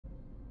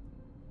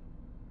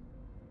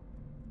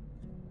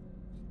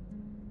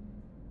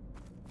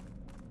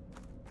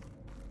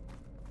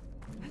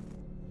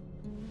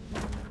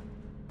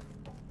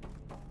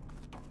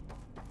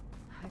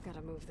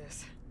move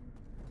this.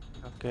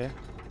 Okay.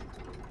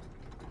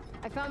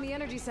 I found the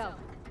energy cell.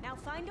 Now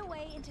find a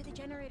way into the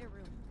generator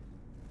room.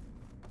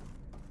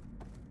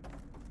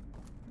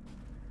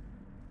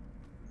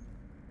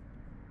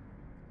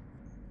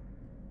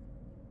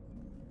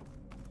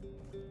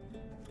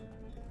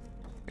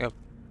 Yep.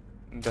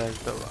 That's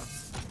the one.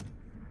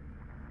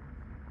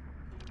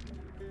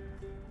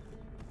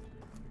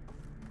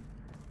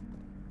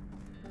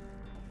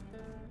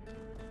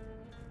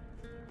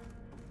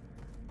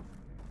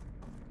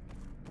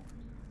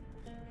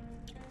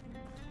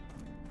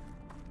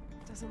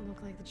 Doesn't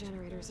look like the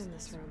generator's in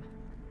this room.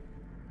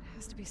 It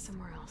has to be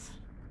somewhere else.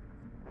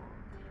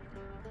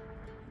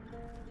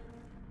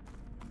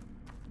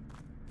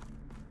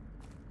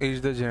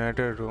 Is the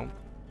generator room?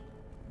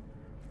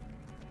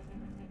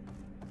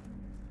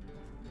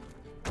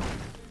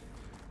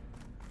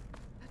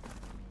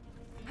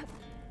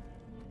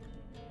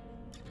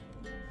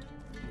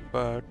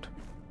 But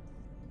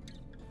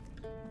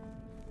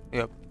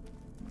yep.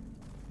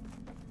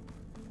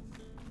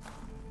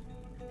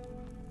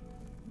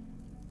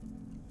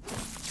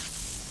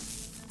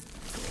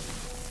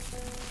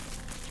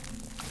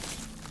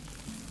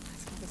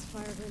 Let's get this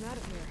fire room out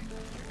of here.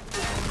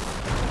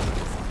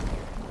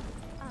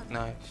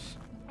 Nice.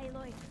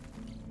 Aloy,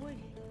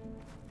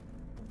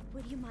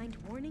 would you mind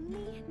warning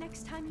me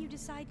next time you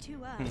decide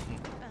to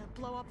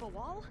blow up a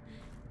wall?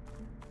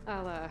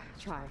 I'll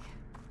try.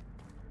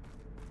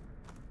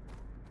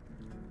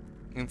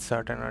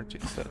 Insert energy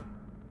cell.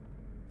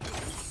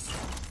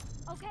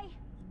 Okay.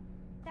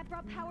 That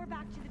brought power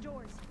back to the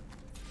doors.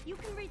 You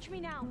can reach me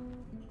now.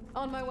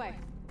 On my way.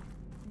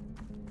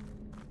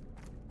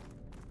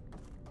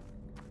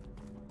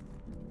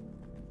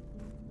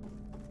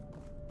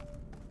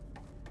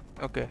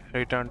 Okay,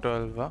 return to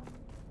Alva.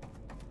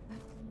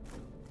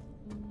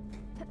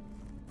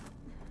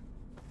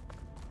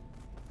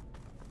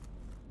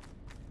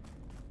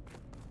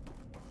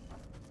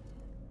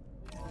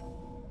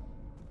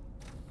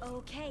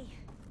 Okay.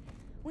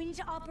 We need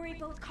to operate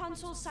both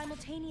consoles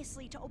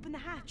simultaneously to open the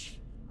hatch.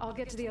 I'll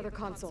get to the other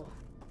console.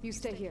 You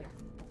stay here.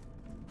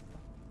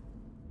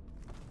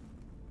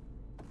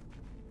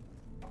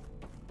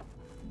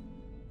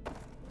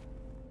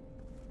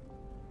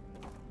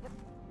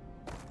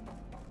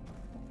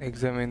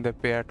 Examine the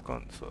paired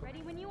console.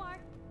 Ready when you are.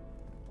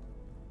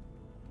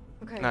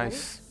 Okay,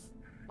 Nice.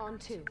 ready? On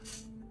 2.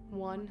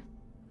 1,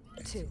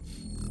 2.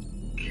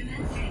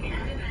 Commencing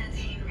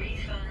adamantine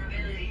wraith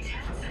vulnerability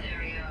test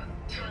scenario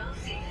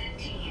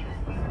 12C15.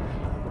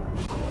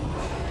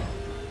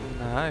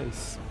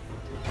 Nice.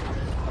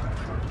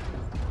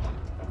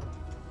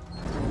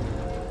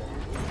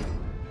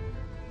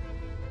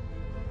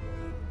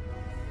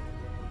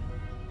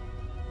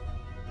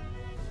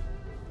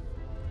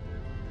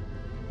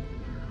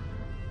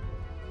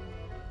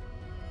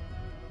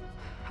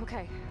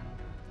 Okay,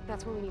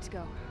 that's where we need to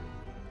go.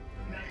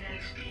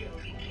 Magnetic field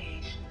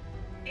engaged.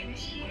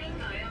 Initiating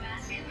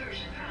biomass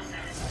conversion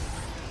process.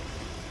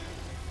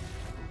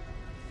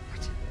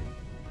 What?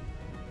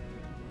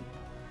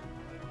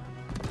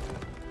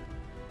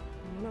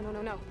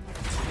 No.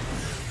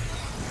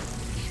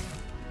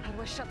 How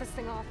do I shut this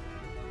thing off?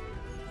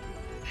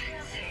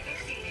 Failsafe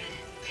exceeded.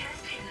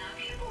 Test cannot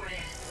be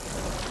aborted.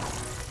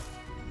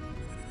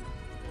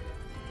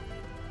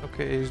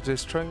 Okay, it's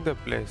destroying the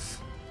place.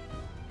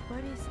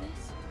 What is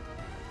this?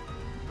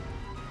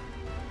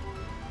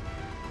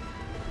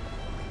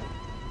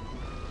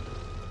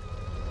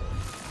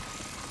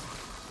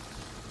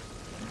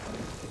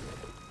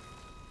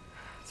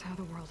 That's how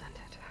the world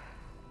ended.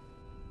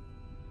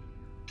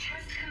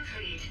 Test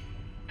complete.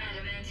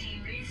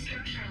 Adamantine wraith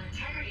structural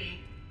integrity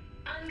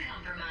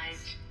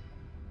uncompromised.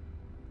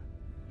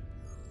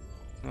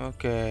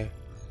 Okay.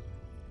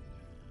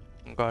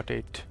 Got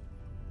it.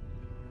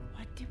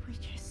 What did we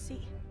just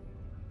see?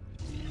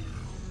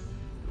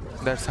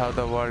 That's how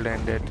the world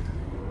ended.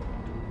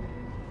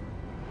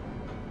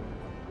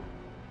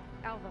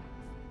 Alva.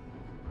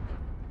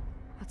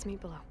 Let's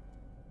meet below.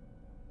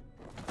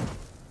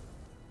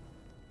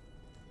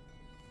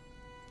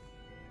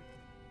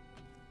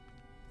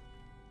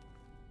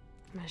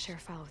 I'm gonna share a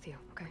file with you,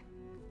 okay?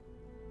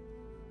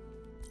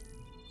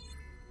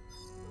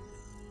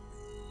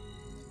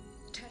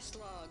 Test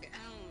log.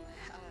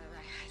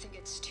 I think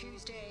it's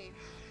Tuesday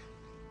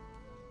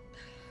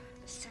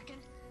the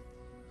 2nd.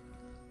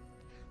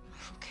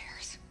 Who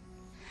cares?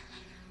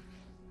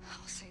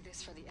 I'll say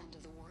this for the end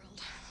of the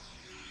world.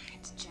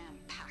 It's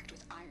jam-packed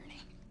with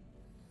irony.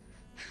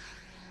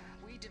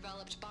 We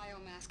developed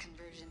biomass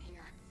conversion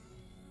here.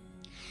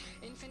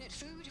 Infinite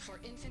food for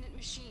infinite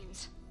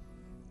machines.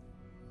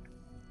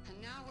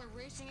 And now we're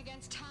racing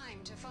against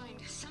time to find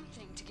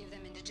something to give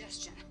them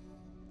indigestion.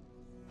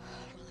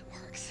 Well, it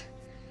works.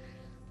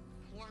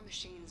 War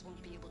machines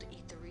won't be able to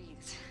eat the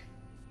wreaths.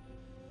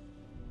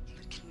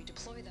 But can we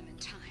deploy them in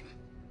time?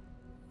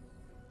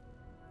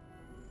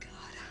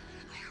 God,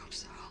 I hope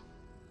so.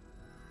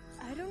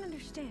 I don't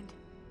understand.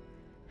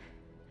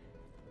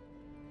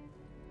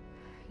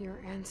 Your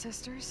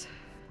ancestors?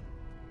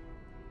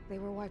 They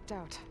were wiped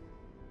out.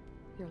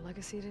 Your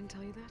legacy didn't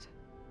tell you that?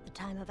 The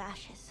time of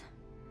ashes.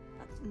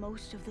 But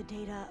most of the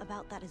data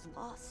about that is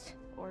lost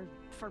or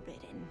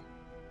forbidden.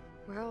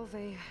 Well,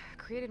 they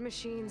created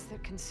machines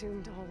that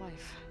consumed all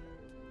life.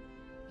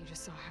 You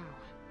just saw how.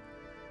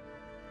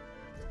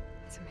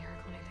 It's a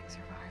miracle anything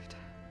survived.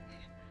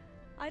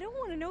 I don't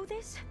want to know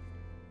this.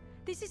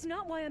 This is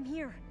not why I'm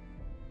here.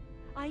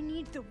 I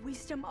need the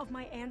wisdom of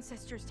my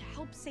ancestors to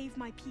help save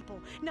my people,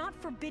 not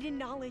forbidden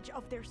knowledge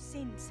of their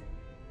sins.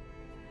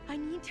 I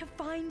need to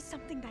find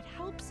something that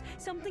helps,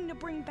 something to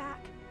bring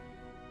back.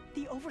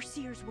 The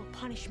overseers will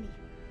punish me.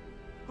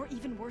 Or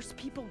even worse,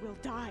 people will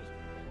die.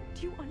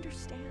 Do you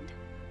understand?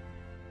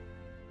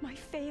 My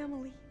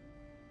family.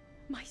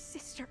 My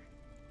sister.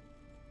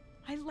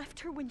 I left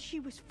her when she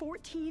was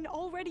 14.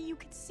 Already you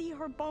could see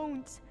her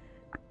bones.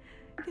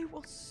 They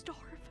will starve.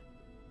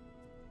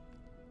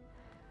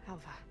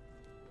 Alva.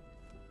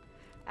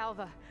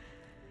 Alva.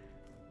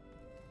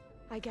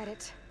 I get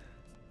it.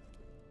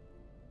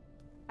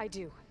 I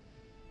do.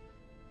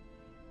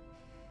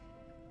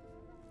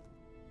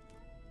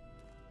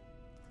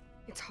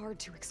 It's hard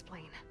to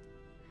explain,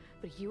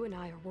 but you and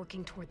I are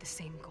working toward the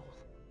same goal.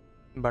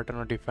 But on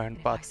a defined And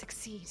if I path.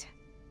 succeed,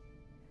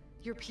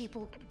 your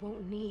people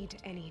won't need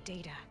any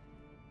data.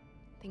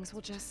 Things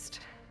will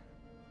just...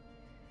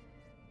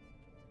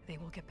 they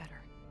will get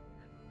better.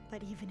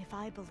 But even if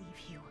I believe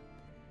you,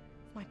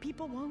 my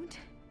people won't.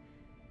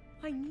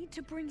 I need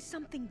to bring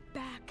something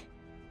back.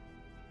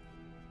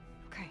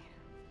 Okay.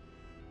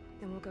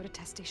 Then we'll go to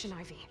Test Station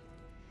Ivy.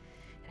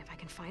 And if I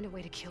can find a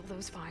way to kill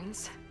those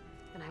vines,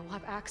 then I will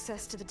have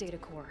access to the data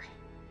core.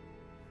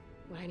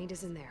 What I need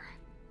is in there.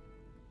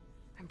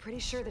 I'm pretty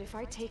sure that if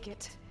I take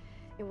it,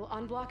 it will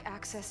unblock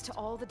access to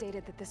all the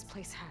data that this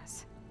place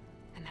has.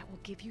 And that will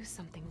give you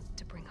something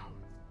to bring home.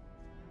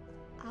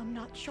 I'm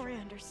not sure I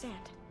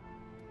understand.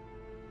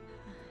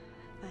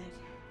 But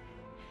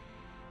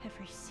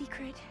every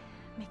secret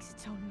makes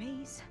its own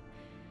maze.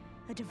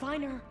 A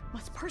diviner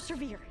must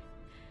persevere.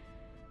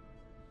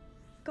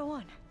 Go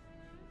on.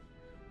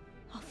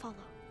 I'll follow.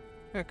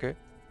 Okay.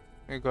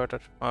 We got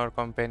our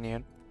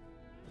companion.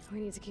 We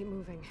need to keep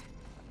moving.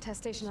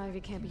 Test Station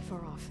Ivy can't be far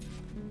off.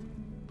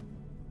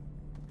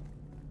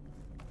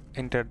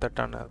 Enter the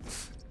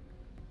tunnels.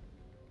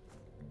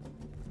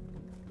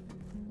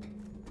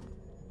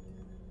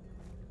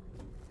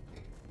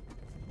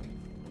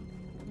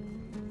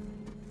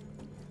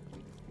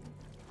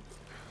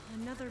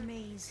 Another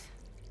maze.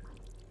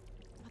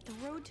 But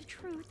the road to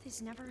truth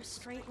is never a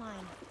straight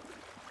line.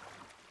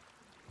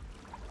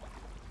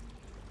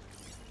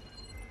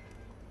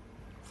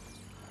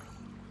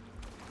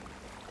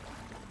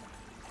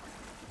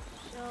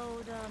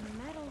 So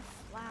the metal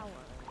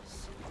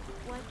flowers,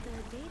 what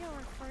the data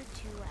referred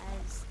to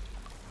as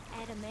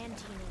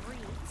adamantine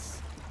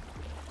wreaths,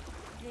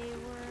 they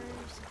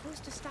were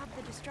supposed to stop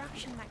the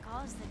destruction that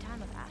caused the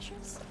time of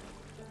ashes?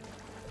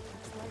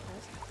 Looks like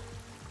it.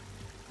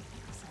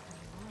 Something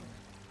wrong.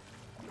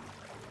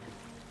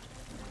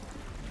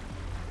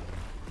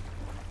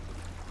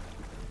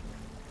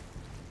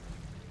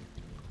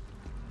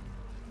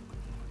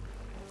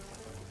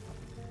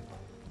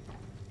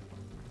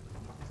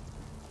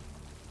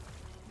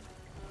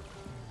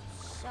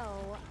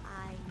 So,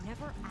 I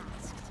never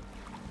asked.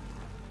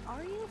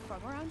 Are you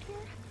from around here?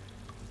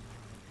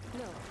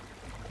 No,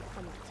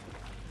 I'm not.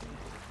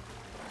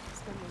 I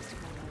spent most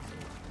of my life in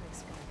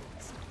this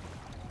gardens.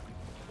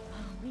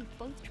 We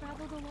both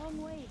traveled a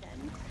long way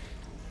then.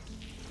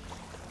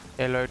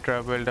 Aloy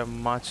traveled a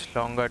much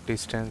longer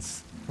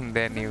distance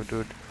than you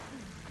did.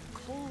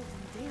 Cold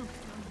and damp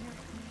down here.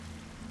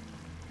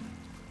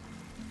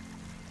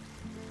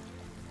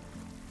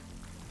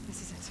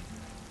 This is it.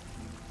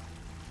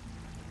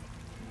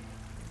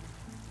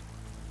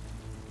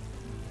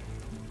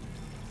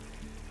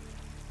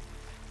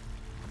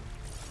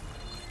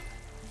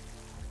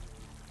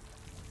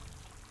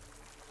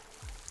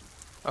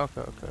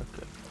 Okay.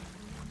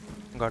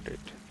 Got it.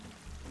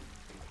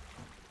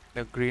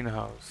 The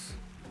greenhouse.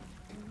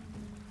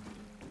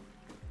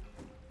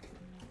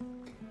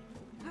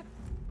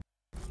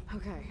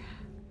 Okay.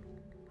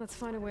 Let's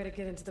find a way to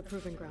get into the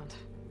proving ground.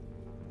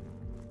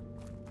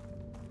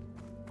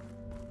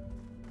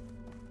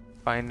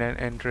 Find an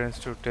entrance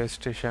to Test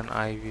Station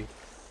Ivy.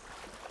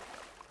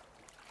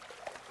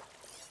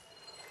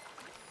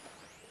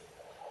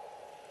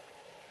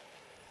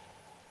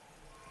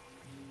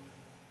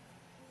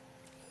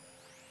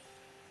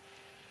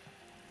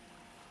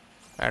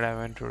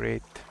 Adamant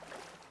Wraith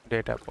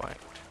data point.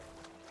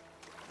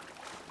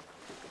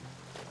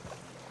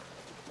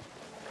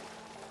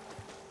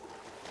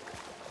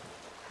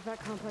 That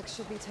complex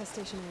should be Test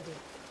Station Ivy.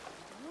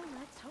 Well,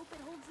 let's hope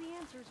it holds the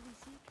answers we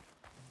seek.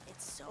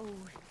 It's so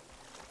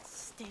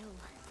still.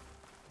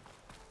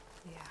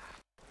 Yeah.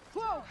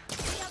 Whoa! We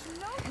have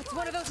no It's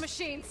one of those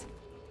machines!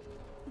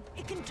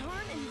 It can turn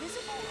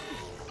invisible.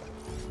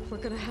 We're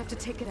gonna have to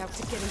take it out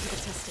to get into the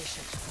test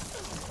station.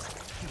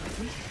 You with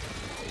me?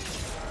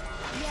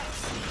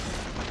 Yes.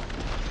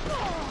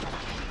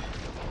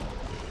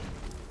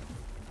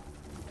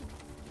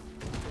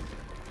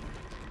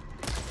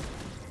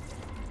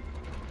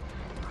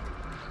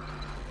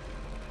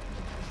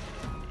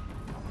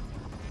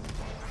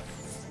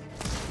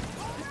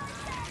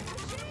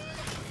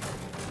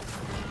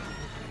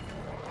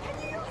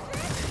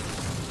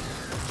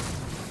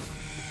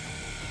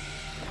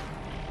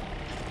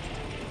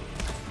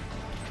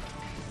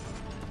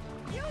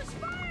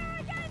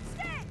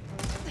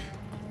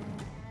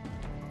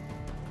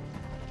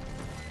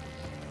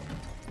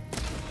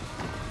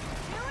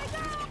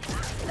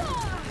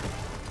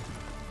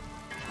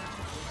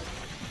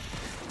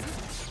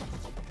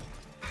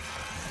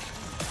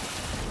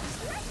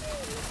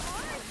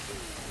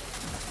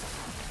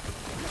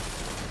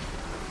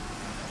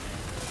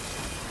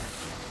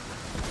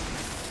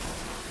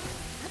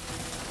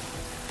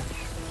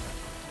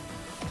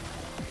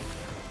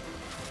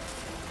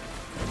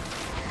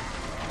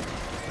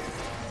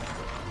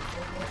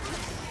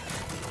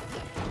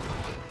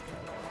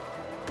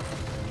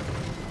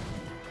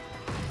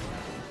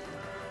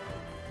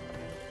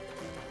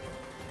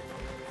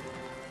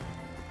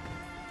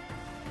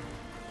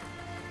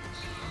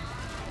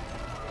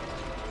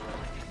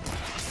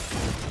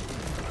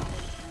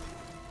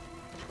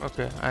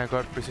 Okay, I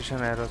got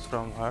precision arrows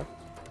from her,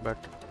 but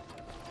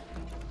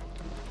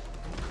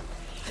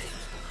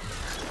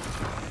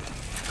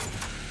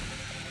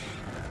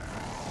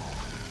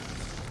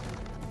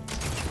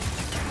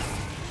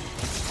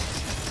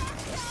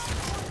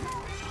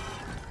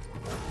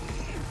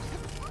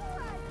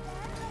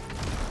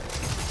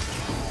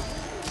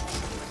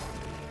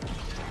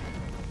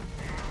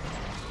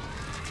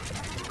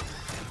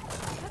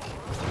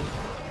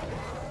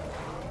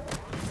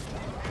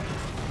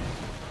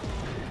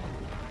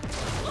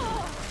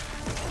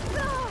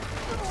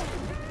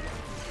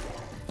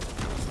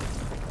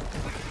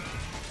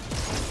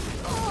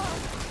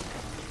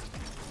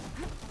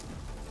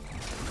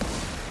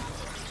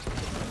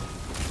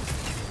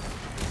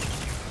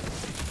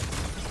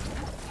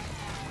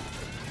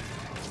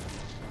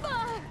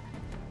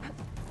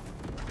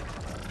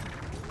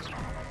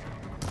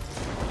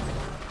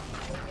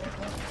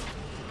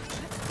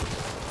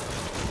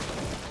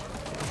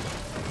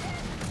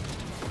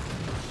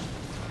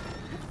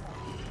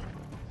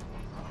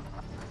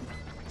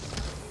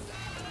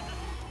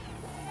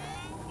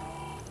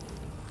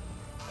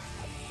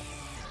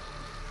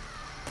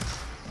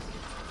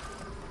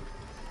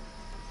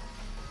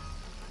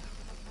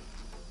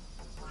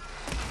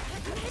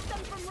Hit them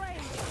from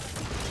range.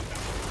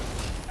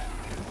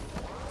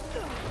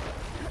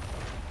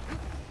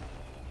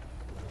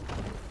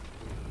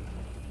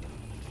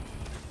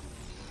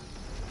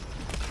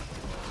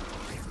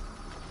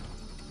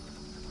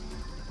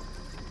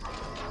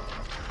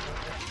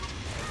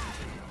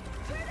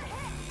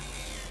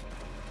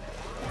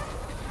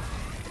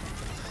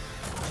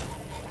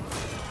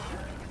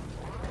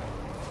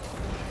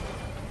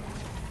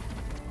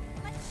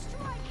 Let's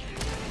strike.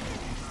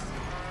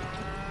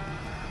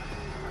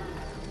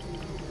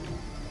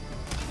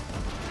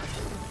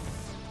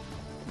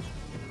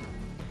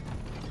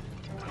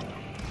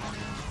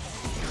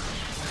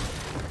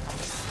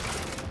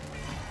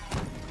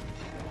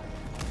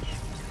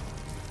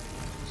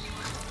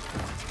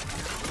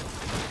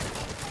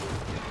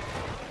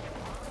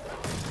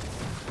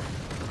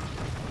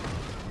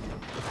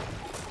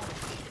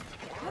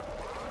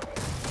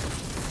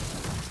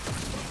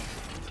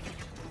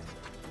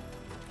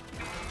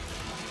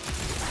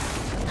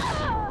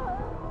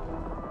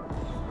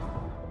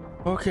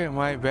 okay,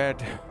 my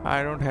bad.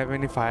 I don't have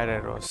any fire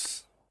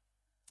arrows.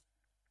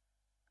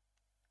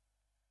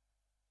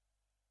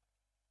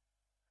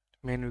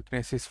 Main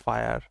weakness is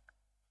fire.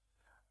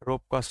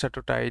 Rope Costa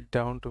to tie it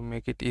down to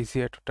make it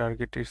easier to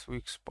target its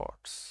weak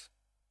spots.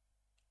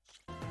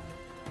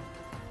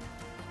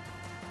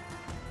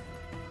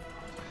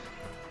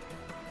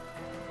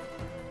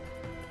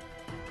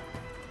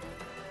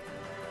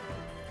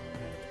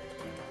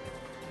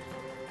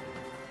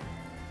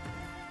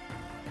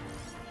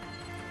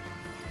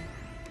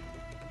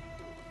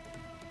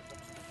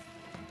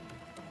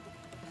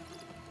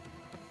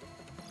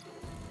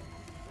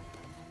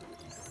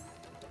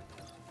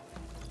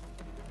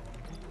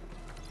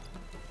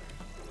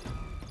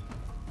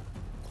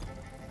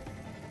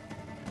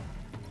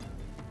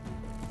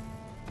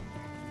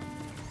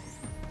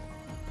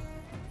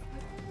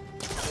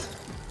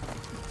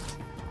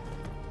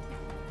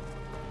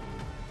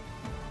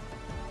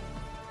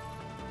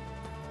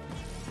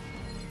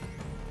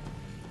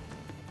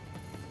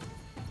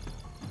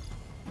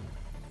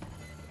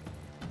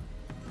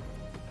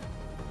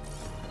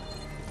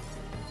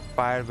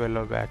 Fire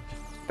bellow back.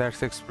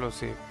 That's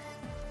explosive.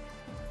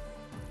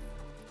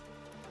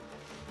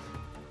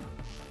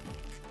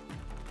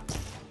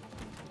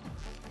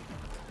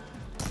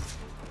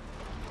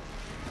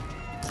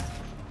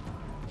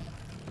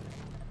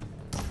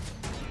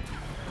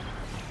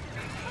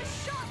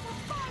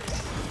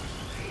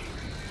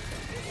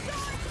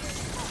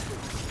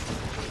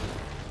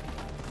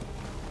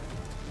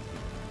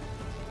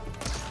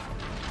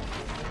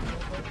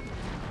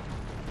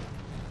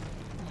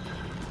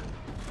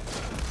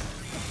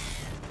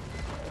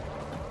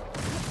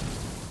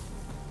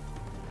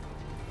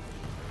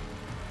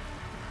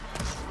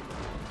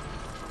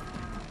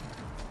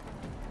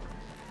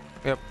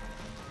 Yep.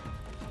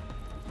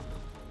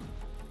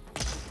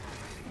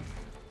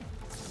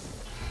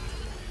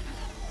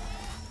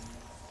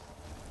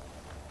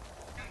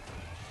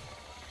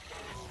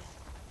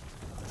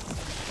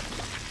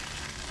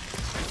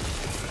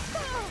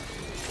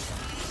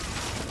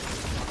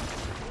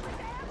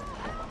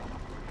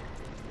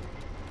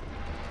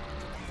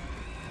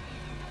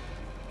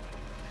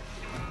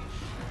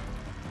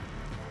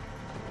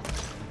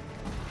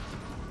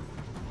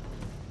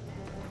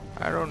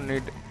 I don't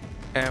need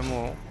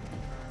ammo.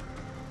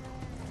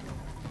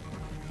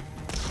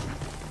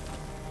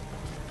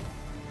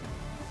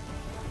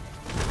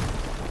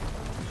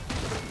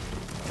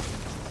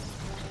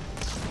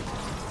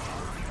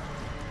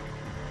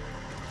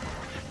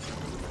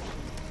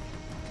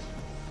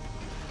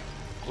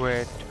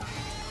 Wait.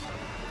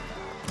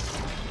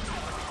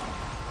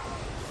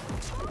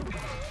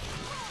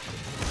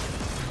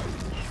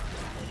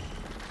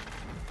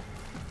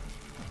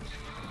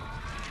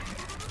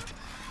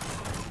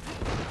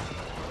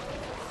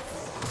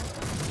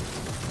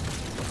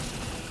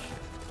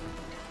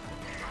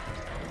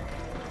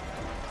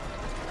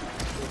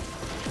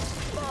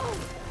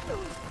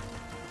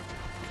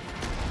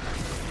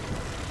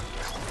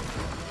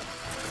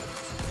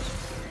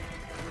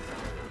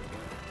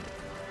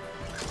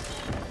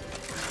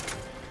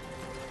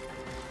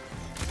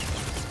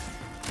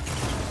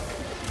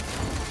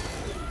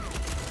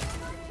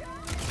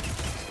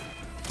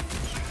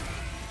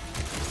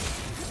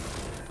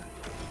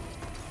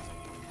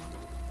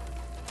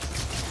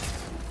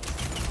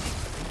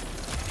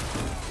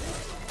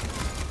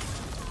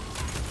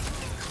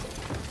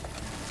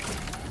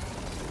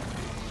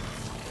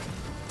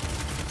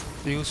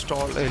 Used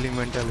all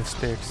elemental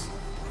states.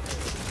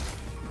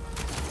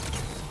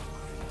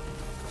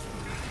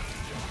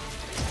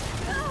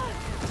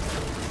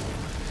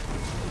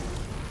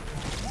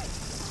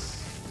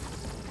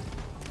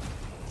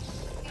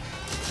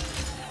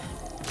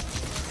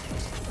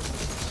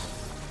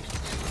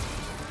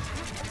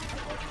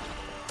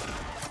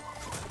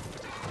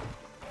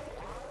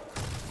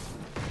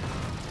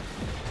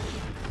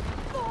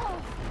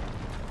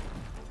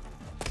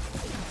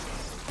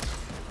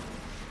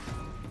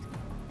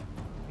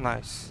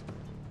 Nice.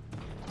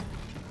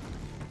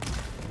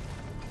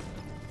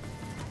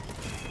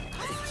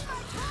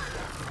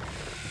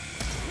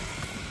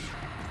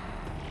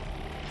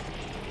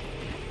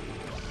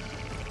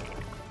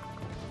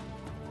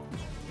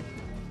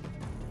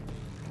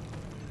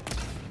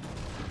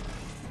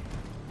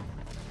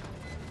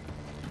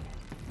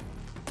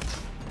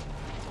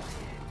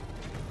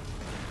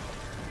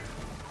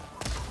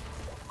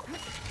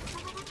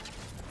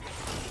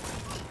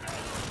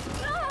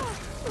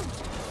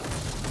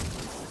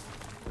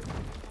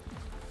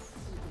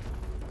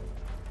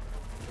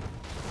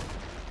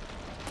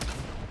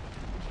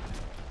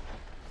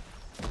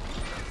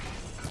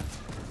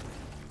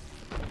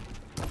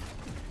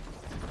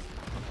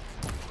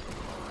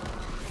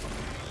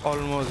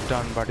 Almost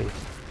done, buddy.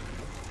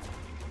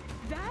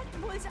 That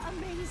was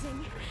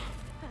amazing.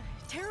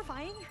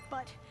 Terrifying,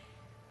 but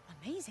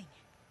amazing.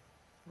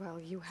 Well,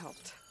 you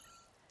helped.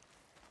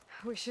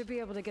 We should be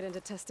able to get into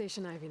Test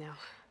Station Ivy now.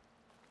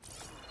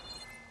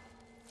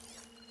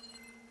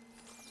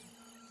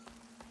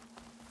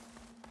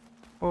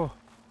 Oh.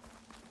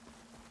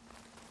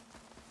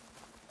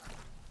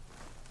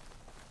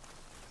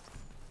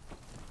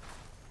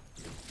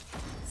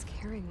 It's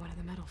carrying one of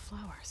the metal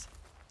flowers.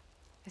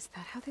 Is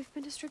that how they've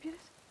been distributed?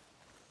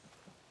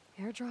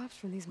 Airdrops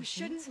from these We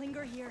machines? shouldn't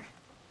linger here.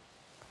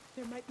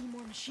 There might be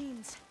more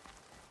machines.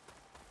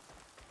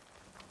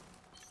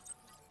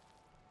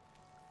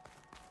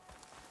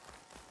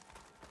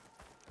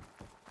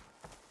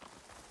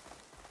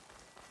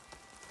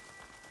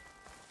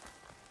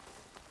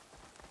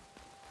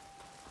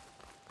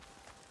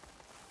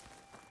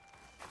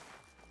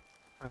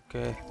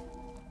 Okay.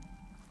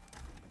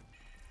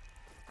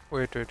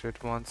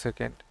 Wait, 1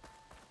 second.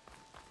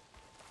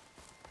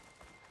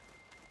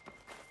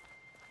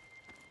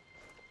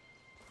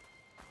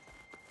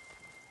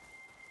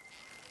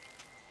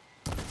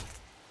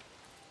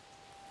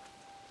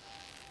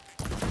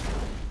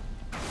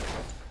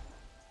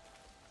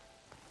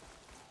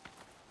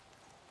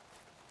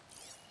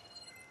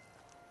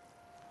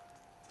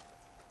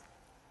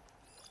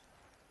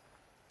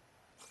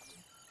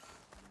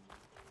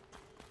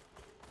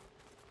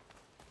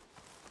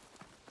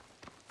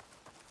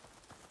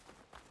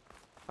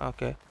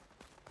 Okay,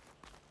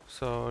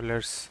 so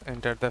let's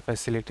enter the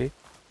facility.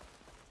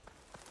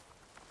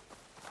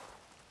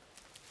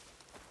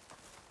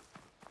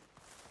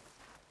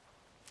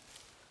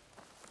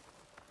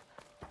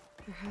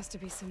 There has to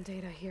be some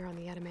data here on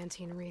the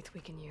adamantine wreath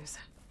we can use.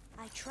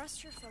 I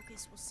trust your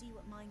focus will see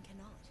what mine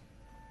cannot.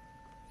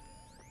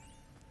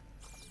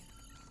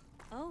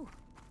 Oh,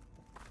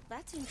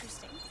 that's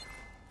interesting.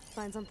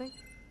 Find something?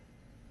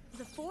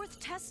 The 4th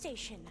test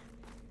station.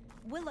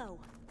 Willow.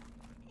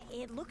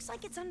 It looks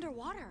like it's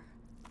underwater.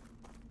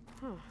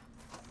 Huh.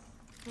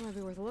 That might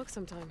be worth a look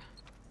sometime.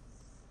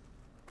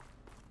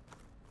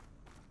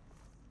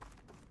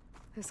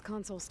 This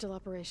console's still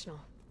operational.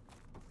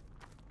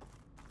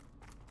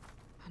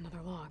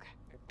 Another log.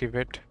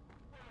 Activate.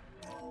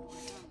 We're done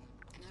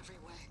in every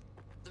way.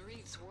 The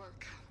wreaths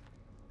work,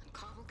 and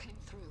Cobble came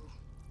through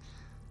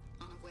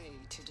on a way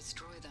to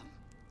destroy them.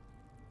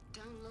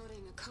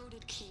 Downloading a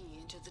coded key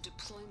into the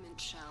deployment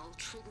shell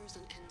triggers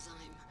an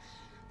enzyme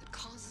that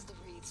causes the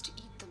wreaths to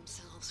eat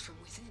themselves from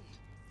within.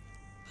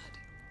 But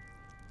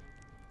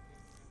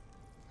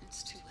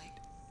it's too late.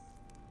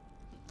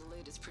 The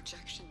latest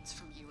projections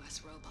from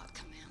US Robot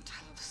Command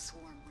have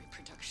swarm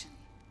reproduction,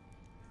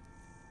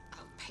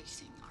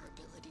 outpacing our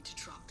ability to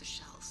drop the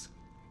shells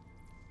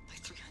by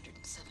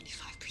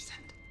 375%.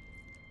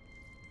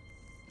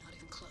 Not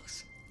even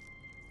close.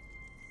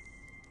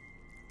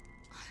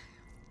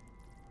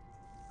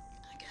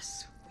 I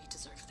guess we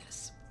deserve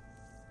this.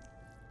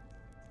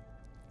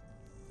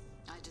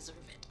 I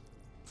deserve it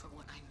for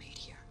what I made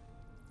here.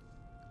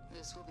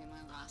 This will be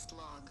my last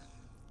log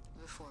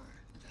before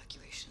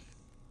evacuation.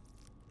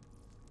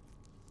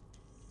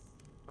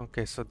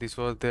 Okay, so this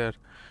was their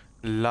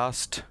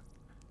last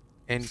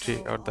entry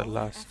So or the all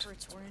our last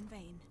efforts were in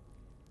vain.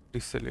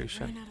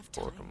 dissolution Ran out of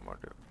portal time.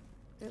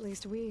 module. At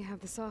least we have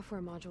the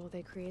software module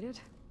they created.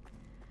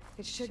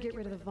 It should get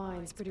rid of the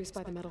vines produced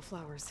by the metal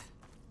flowers.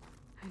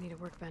 I need a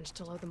workbench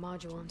to load the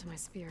module onto my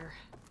spear.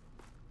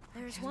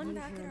 There's Can't one leave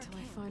back here at our until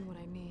I camp. find what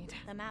I need.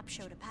 The map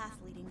showed a path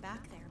leading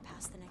back there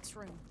past the next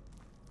room.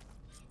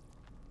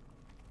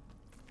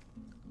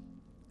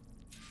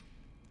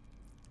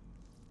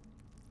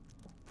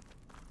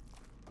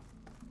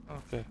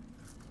 Okay.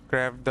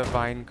 Grab the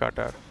vine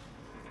cutter.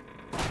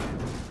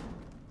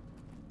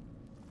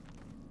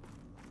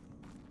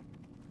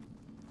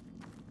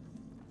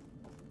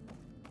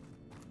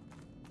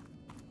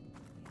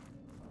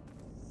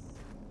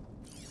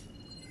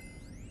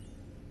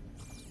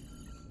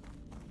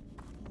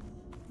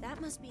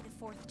 must be the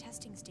 4th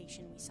testing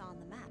station we saw on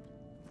the map.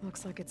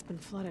 Looks like it's been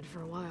flooded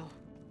for a while.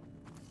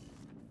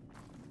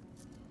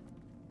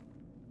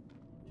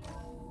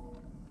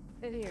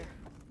 In here.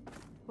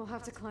 We'll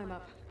have to climb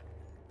up.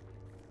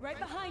 Right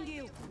behind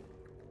you!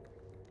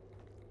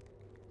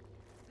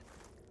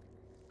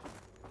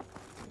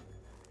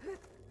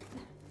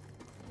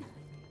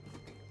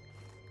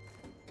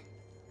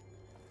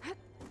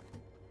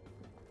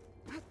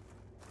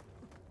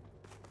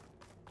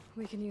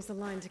 We can use the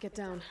line to get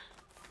down.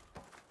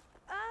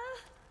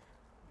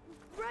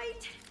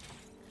 Right!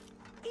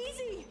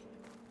 Easy!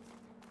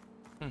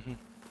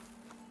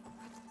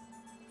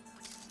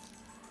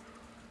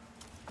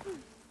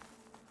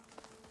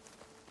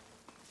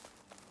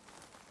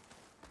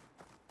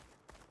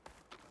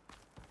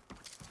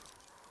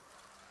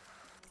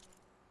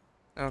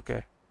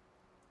 Okay.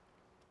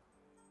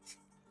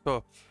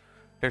 So,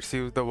 let's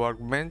use the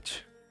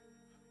workbench.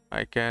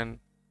 I can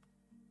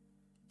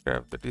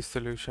grab the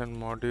dissolution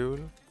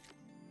module.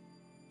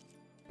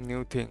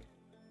 New thing.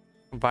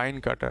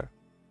 Vine cutter.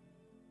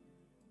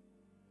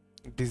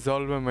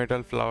 Dissolve a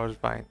metal flowers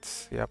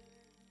vines. Yep.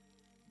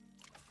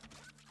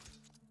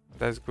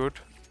 That's good.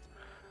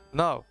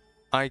 Now,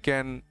 I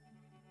can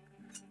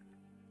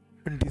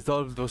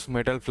dissolve those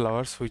metal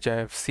flowers which I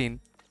have seen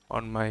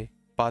on my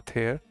path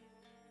here.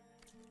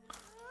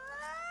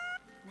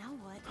 Now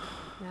what?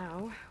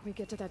 Now, we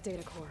get to that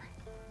data core.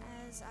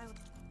 As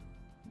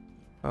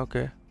I...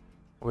 Okay,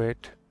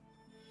 wait.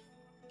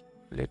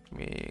 Let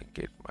me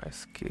get my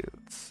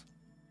skills.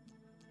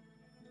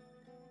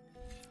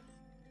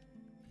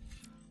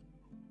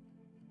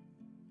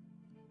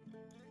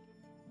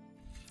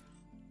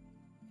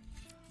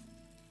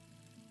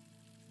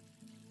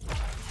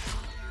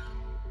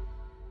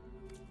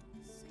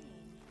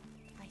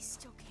 I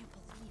still can't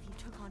believe you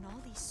took on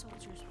all these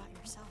soldiers by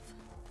yourself.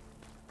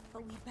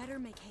 But we better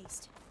make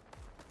haste.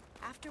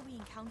 After we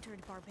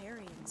encountered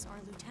barbarians, our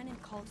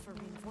lieutenant called for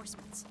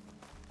reinforcements.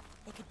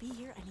 They could be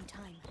here any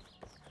time.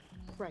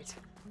 Right.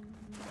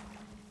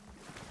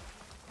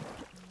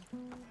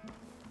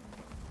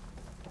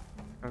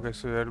 Okay,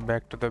 so we're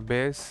back to the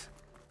base.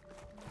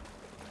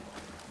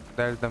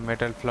 There's the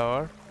metal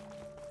flower.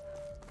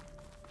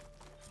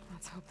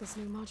 Let's hope this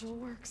new module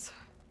works.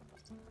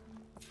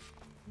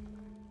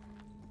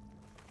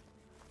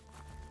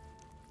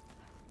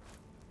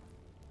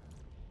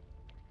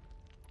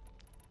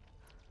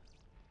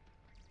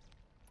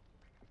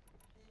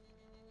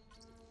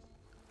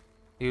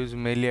 Use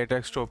melee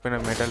attacks to open a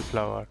metal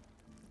flower.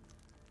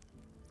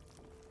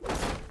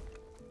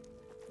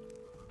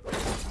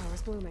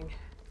 Flower's blooming.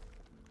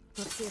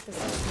 Let's see if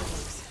this also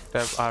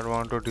works. Tap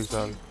R1 to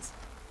dissolve.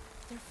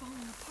 They're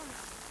falling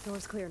apart.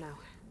 Door's clear now.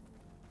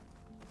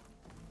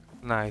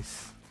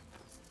 Nice.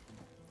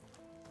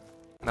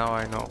 Now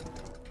I know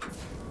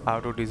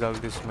how to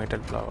dissolve these metal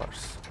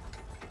flowers.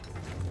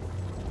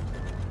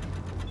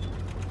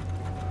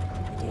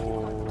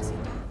 Oh,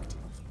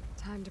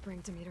 Time to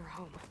bring Demeter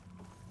home.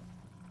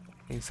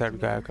 inside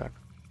Gaia card.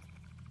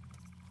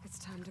 It's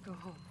time to go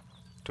home.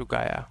 To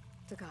Gaia.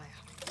 To Gaia.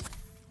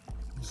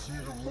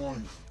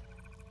 Zero-1.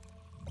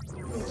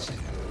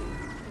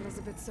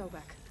 Elizabeth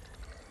Sobek.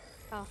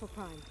 Alpha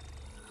Prime.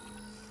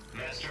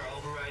 Master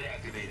override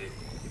activated.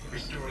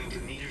 Restoring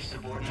Demeter's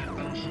subordinate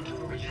function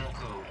to original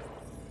code.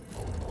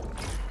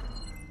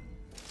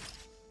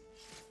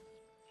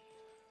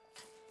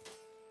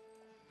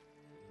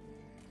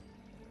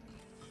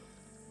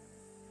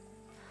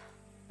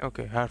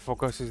 Okay, her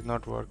focus is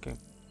not working.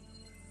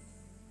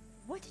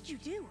 What did you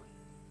do?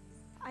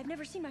 I've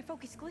never seen my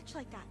focus glitch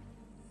like that.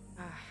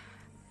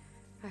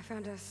 I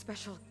found a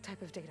special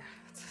type of data.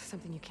 It's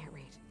something you can't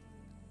read.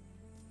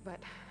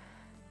 But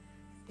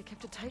it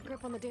kept a tight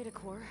grip on the data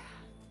core.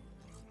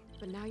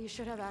 But now you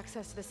should have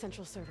access to the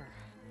central server.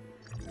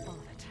 All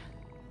of it.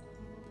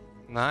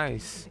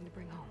 Nice. Something to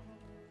bring home.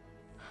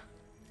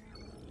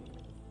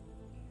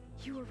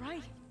 You were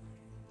right.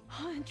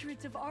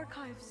 Hundreds of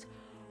archives.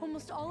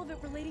 Almost all of it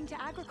relating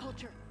to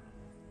agriculture.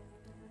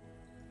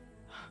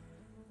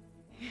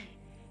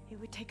 It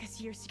would take us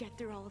years to get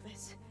through all of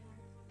this.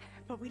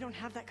 But we don't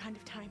have that kind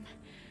of time.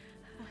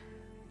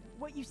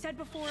 What you said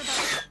before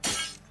about...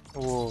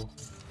 Whoa.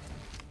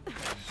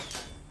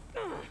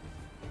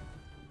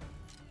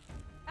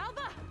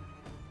 Alba!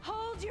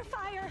 Hold your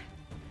fire!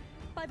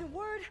 By the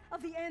word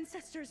of the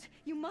ancestors,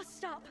 you must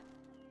stop.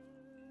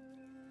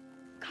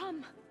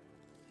 Come.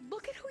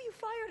 Look at who you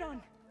fired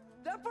on.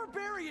 That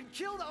barbarian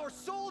killed our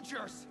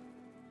soldiers!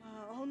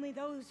 Only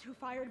those who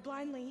fired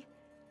blindly.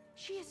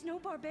 She is no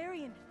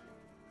barbarian.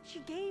 She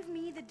gave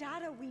me the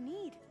data we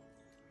need.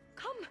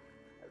 Come,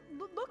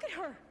 look at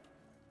her.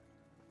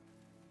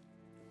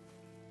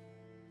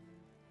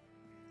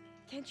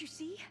 Can't you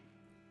see?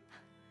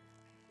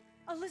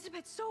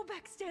 Elizabeth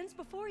Sobek stands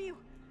before you.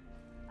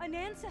 An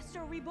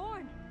ancestor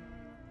reborn.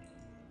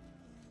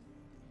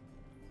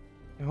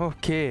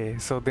 Okay,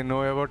 so they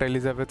know about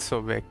Elizabeth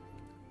Sobek.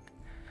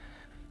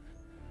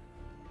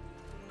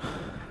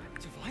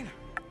 Diviner.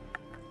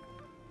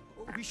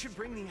 We should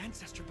bring the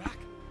ancestor back.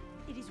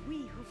 It is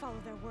we who follow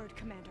their word,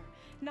 Commander,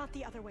 not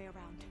the other way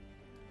around.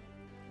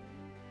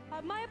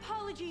 My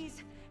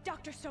apologies,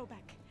 Dr.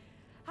 Sobek.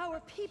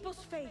 Our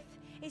people's faith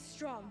is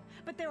strong,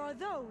 but there are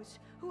those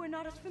who are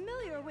not as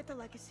familiar with the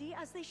legacy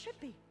as they should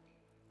be.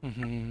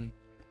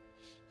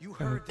 You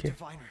heard the Okay.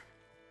 diviner.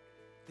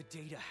 The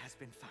data has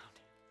been found.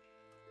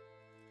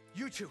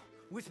 You two,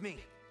 with me.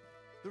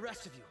 The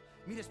rest of you,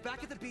 meet us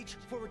back at the beach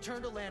for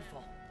return to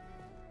Landfall.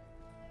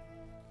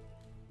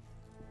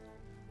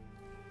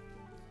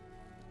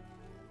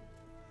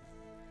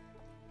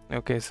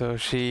 Okay, so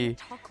she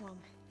Talk long.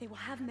 They will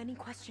have many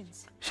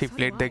questions. she So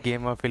played do the I.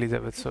 game of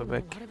Elizabeth People know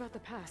Sobek. a lot about the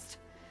past.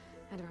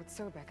 And about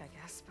Sobek, I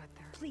guess, but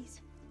they're...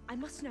 Please, I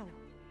must know.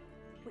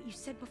 What you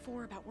said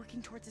before about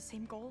working towards the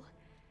same goal,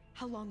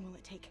 how long will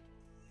it take?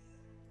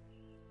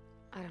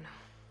 I don't know.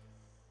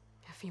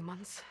 A few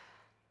months?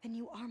 Then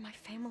you are my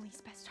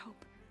family's best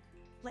hope.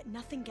 Let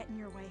nothing get in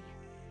your way.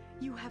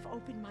 You have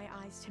opened my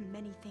eyes to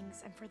many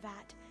things, and for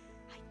that,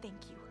 I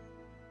thank you.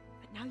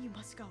 But now you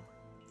must go.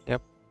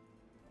 Yep.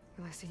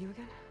 Will I see you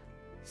again?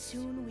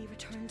 Soon we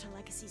return to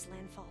Legacy's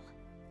Landfall.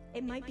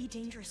 It might be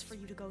dangerous for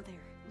you to go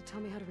there. Well, tell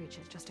me how to reach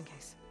it, just in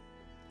case.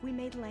 We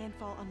made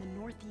landfall on the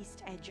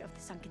northeast edge of the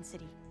sunken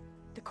city.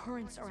 The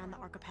currents around the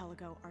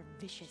archipelago are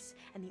vicious,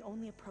 and the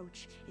only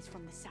approach is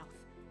from the south.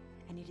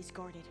 And it is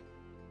guarded.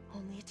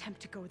 Only attempt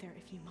to go there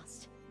if you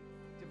must.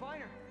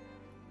 Diviner,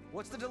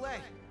 what's the delay?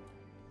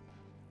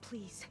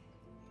 Please,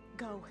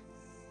 go.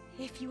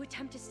 If you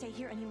attempt to stay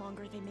here any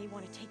longer, they may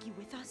want to take you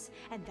with us,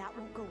 and that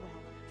won't go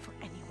well for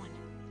anyone.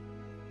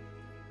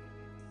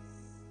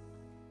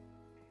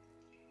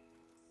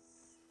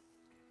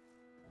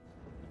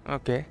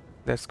 Okay,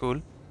 that's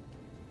cool.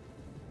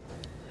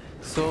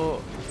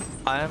 So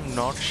I am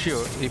not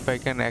sure if I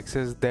can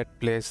access that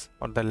place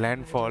or the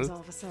landfall. As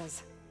Alpha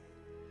says.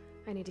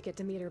 I need to get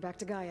Demeter back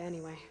to Gaia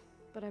anyway.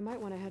 But I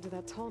might want to head to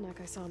that tall neck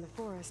I saw in the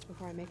forest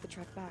before I make the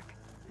trek back.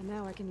 And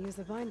now I can use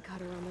the vine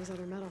cutter on those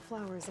other metal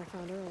flowers I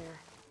found earlier.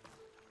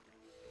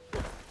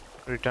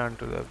 Return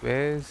to the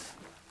base.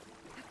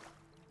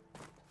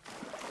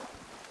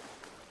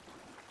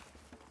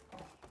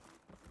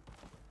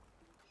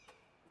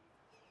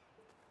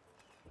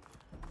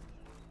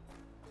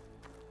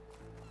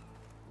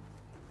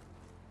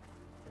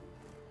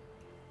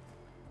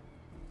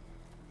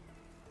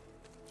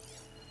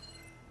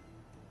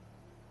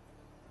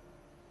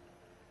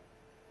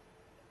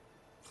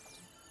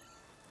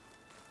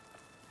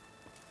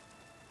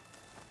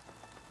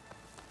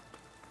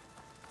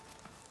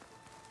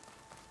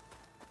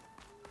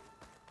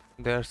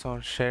 There's some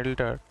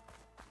shelter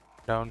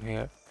down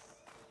here.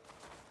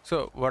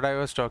 So what I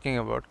was talking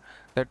about,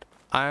 that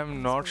I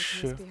am not This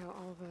sure. must be how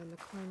Alva and the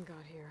Quen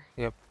got here.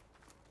 Yep.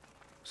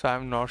 So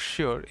I'm not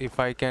sure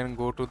if I can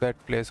go to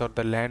that place or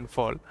the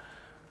landfall,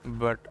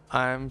 but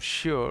I'm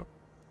sure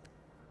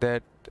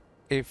that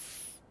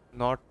if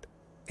not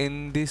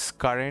in this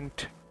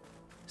current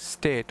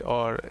state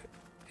or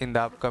in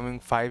the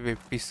upcoming 5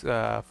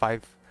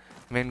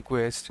 main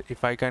quest,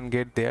 if I can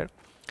get there,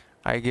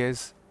 I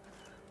guess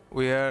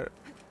we are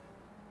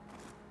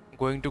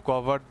going to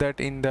cover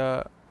that in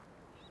the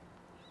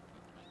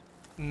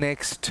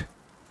next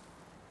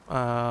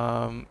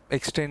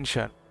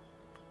extension,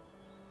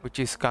 which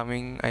is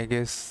coming, I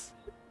guess,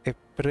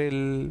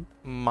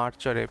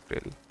 March or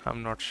April.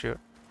 I'm not sure.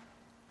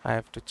 I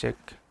have to check.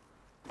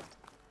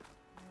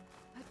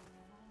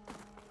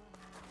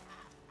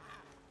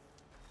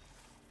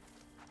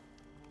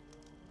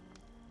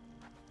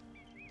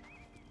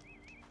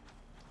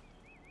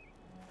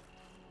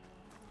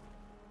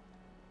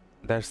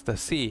 That's the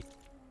sea.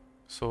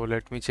 So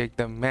let me check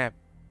the map.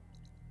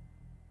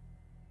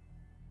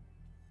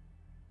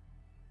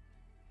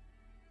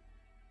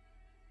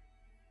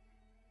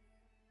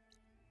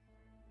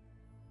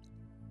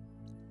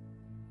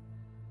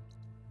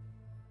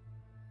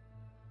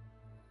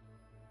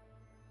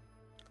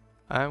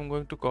 I am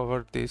going to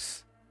cover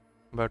this,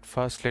 but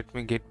first let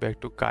me get back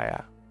to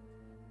Gaia.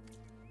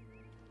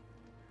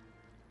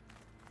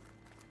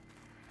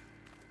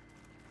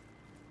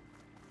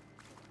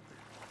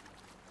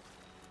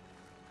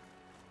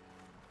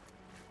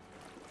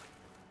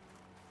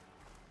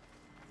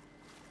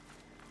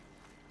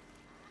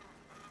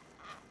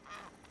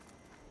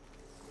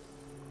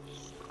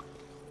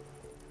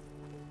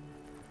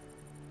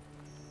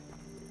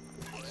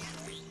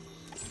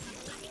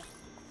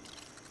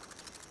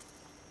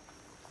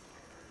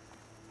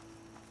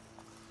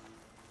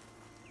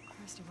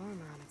 Crest of armor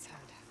on its head.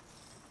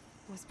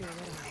 Must be a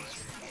little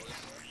creature.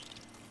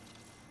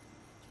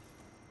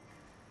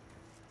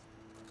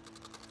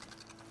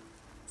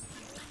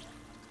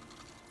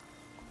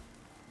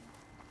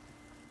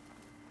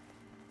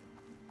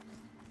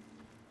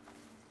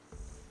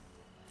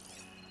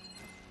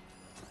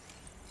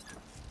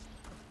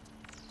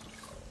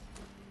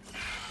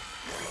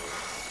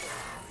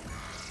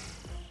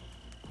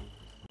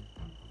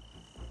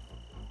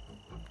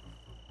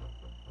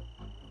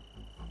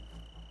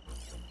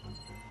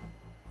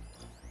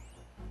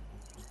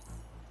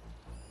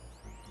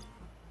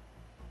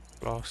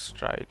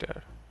 Lost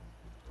Rider.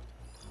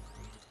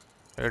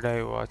 Red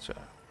Eye Watcher.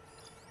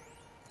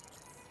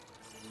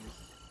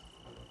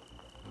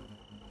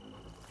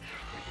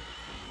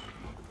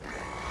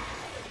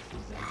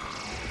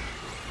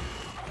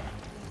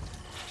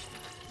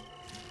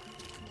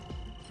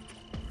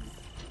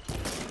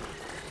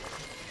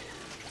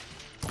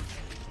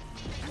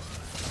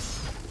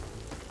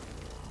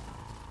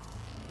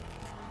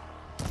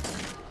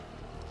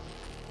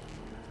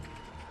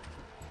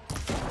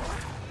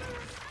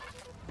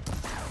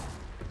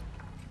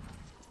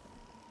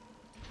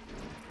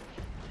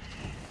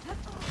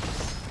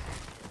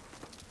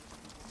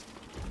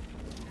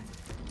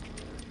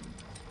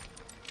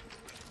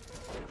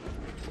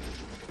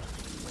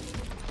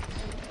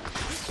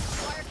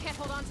 Wire can't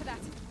hold on to that.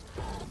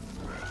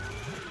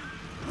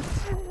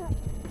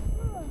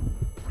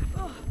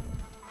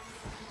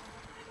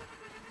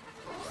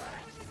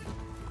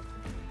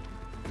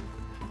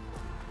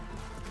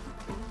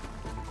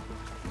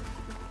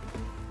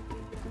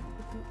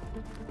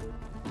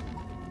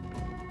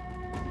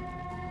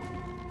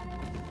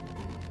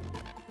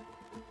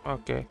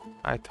 Okay,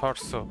 I thought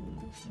so.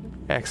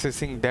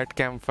 Accessing that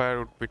campfire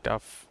would be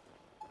tough.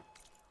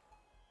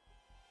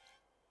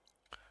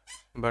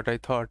 But I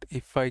thought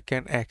if I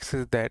can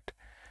access that,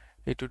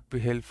 it would be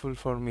helpful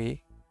for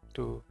me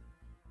to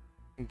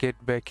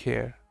get back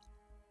here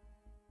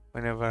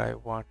whenever I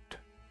want.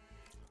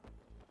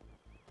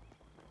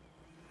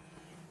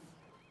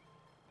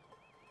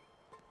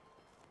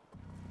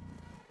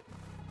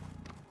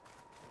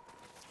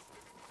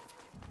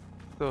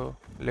 So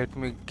let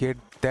me get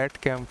that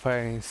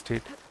campfire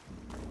instead.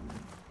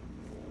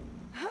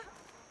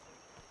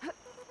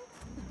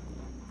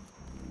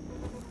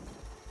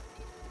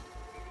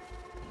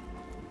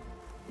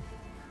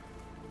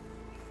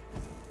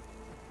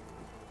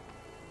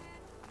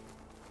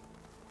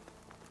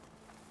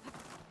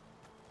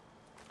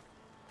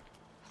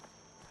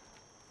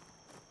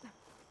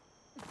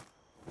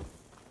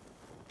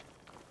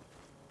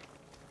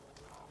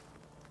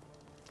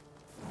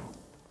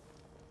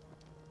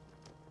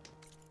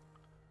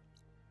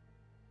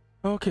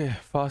 Okay,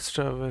 fast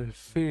travel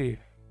free.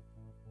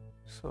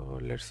 So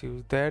let's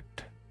use that.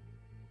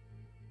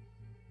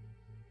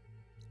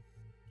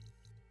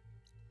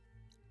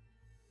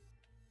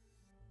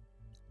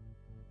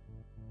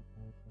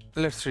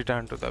 Let's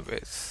return to the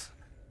base.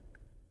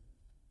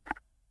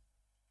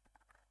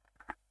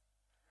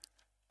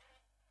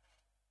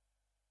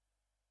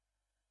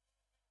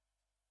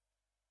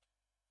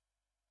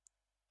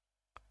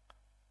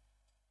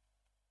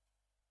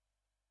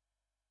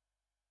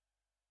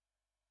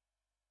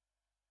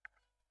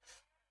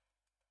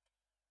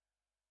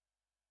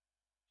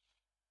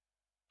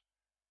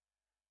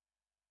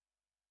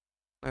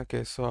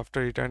 Okay, so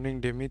after returning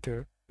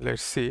Demeter,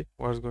 let's see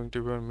what's going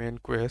to be our main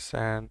quest,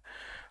 and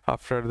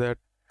after that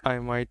I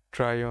might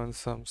try on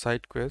some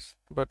side quests,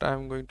 but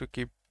I'm going to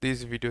keep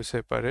these videos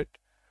separate.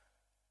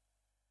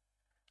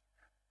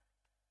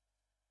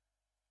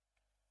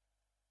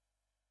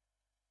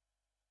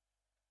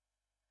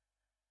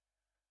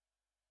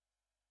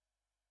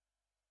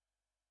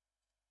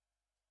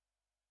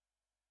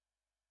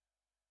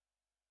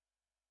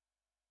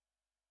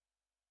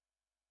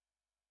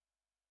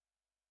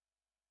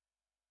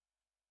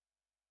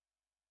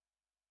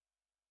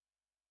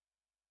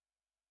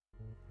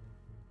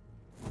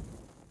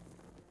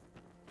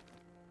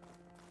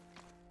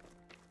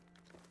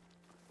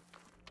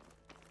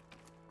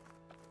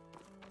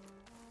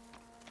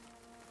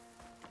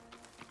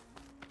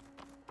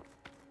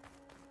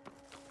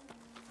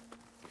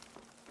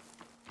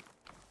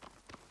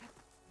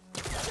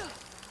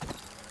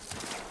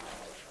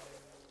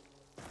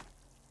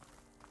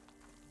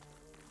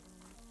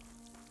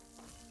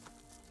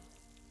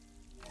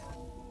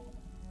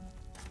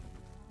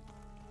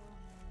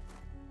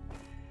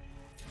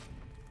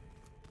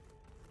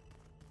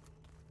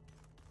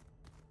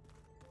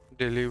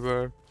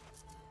 Deliver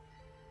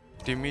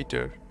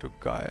Demeter to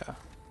Gaia.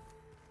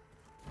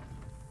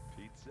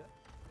 Pizza?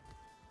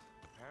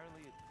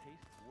 Apparently it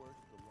tastes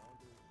worse the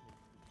longer it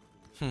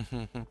takes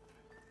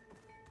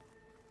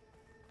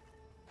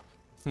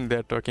to be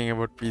They're talking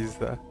about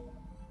pizza.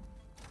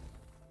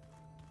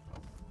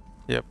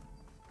 Yep,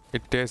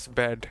 it tastes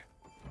bad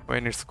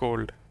when it's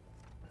cold.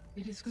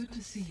 It is good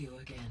to see you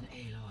again,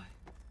 Aloy.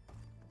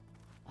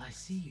 I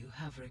see you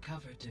have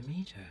recovered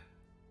Demeter.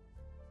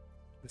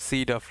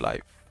 Seed of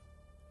life.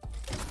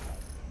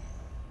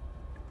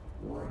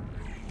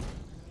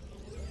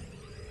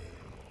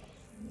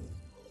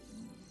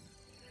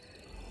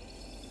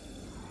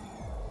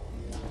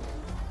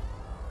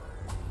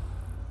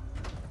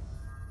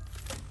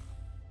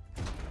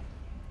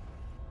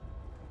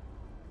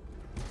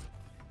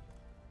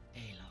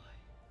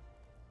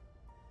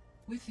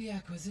 With the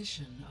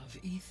acquisition of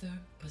Ether,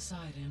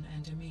 Poseidon,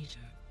 and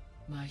Demeter,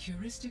 my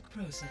heuristic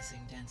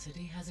processing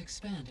density has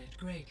expanded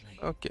greatly.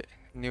 Okay,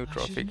 new I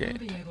trophy should now gained.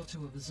 be able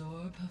to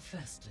absorb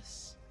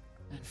Hephaestus.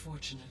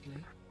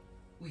 Unfortunately,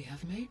 we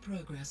have made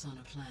progress on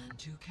a plan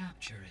to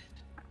capture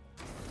it.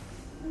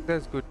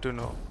 That's good to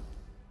know.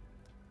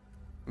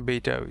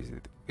 Beta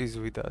is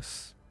with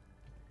us.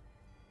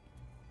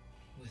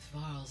 With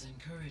Varl's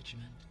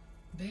encouragement,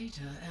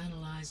 Beta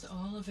analyzed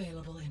all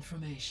available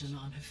information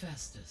on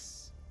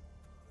Hephaestus.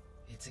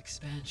 Its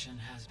expansion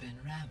has been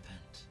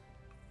rampant.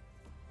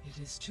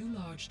 It is too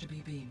large to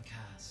be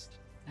beamcast,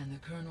 and the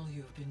kernel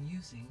you've been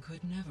using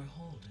could never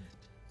hold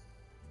it.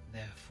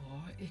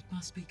 Therefore, it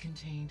must be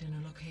contained in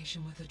a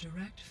location with a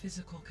direct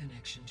physical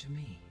connection to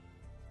me.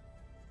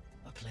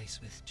 A place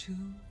with 2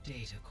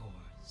 data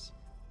cores.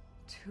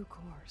 2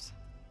 cores.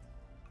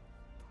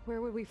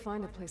 Where would we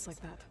find a place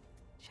like that?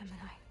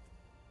 Gemini.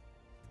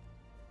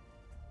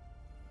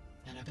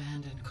 An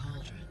abandoned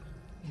cauldron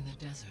in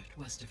the desert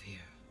west of here.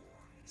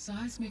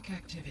 Seismic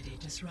activity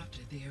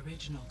disrupted the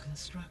original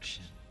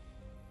construction.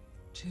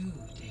 2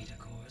 data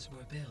cores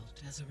were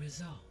built as a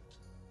result.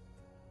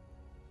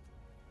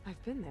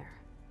 I've been there.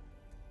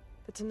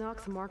 The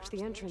Tanakh marked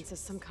the entrance as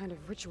some kind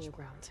of ritual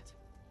ground.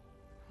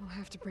 We'll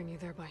have to bring you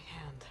there by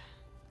hand.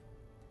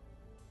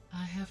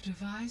 I have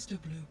devised a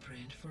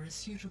blueprint for a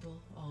suitable,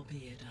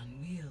 albeit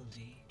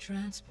unwieldy,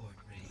 transport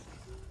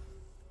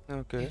rig.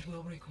 Okay. It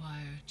will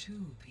require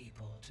 2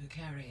 people to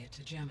carry it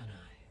to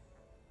Gemini.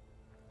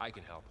 I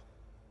can help.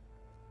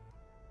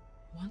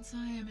 Once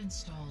I am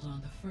installed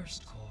on the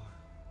first core,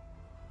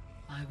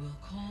 I will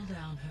call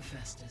down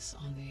Hephaestus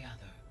on the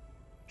other,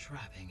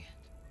 trapping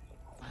it.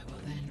 I will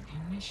then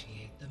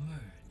initiate the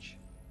merge.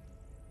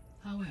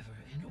 However,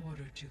 in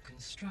order to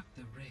construct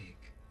the rig,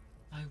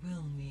 I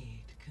will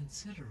need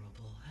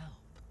considerable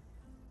help.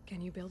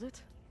 Can you build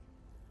it?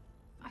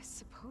 I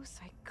suppose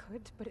I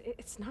could, but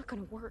it's not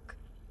gonna work.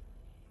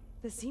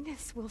 The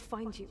Zeniths will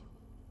find you.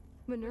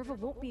 Minerva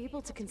won't be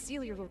able to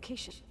conceal your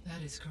location.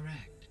 That is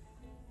correct.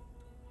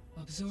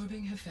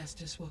 Absorbing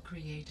Hephaestus will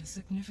create a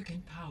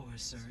significant power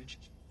surge,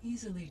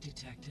 easily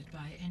detected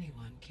by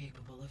anyone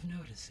capable of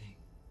noticing.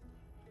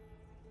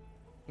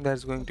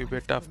 That's going to be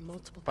a tough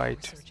Multiple power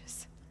fight.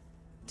 surges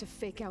to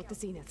fake out the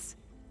Zeniths.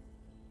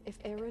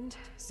 If Erend,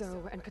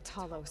 Zoe, and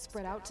Katalo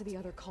spread out to the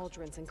other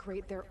cauldrons and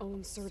create their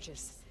own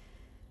surges,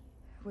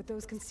 would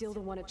those conceal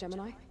the one at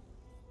Gemini?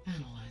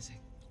 Analyzing.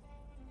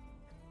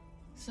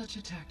 Such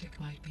a tactic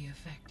might be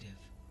effective.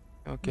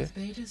 Okay. With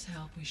Beta's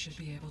help, we should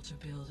be able to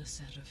build a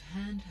set of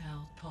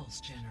handheld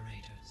pulse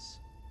generators.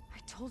 I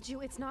told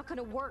you it's not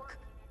gonna work.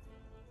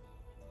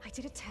 I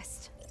did a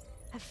test.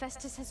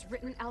 Hephaestus has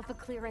written alpha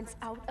clearance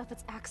out of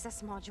its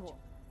access module.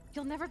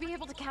 You'll never be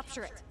able to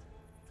capture it.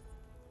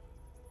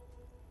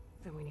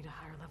 Then we need a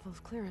higher level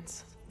of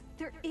clearance.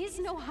 There is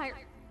no higher...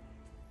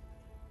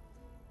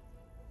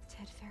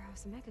 Ted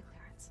Pharaoh's mega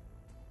clearance.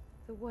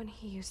 The one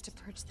he used to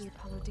purge the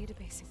Apollo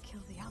database and kill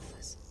the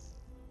alphas.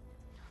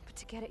 But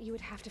to get it, you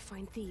would have to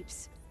find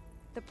Thebes.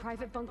 The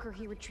private bunker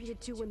he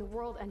retreated to when the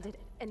world ended,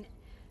 and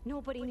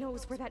nobody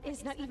knows where that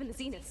is, not even the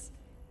Zeniths.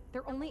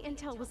 Their only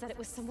intel was that it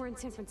was somewhere in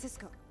San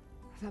Francisco.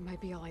 That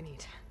might be all I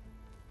need.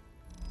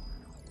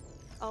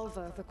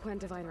 Alva, the Quen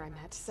diviner I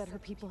met, said her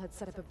people had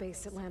set up a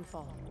base at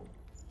Landfall.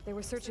 They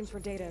were searching for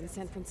data in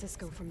San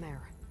Francisco from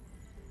there.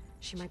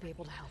 She might be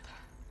able to help.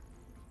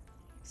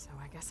 So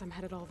I guess I'm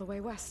headed all the way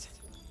west.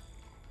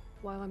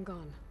 While I'm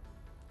gone,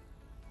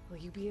 will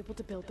you be able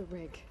to build the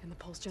rig and the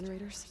pulse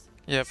generators?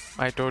 Yep,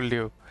 I told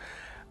you.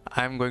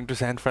 I'm going to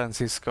San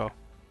Francisco.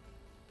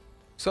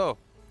 So,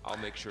 I'll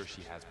make sure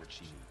she has what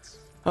she needs.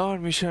 our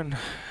mission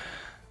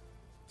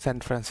San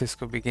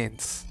Francisco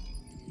begins.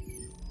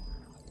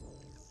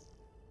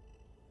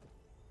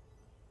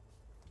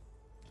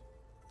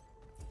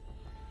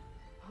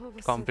 All of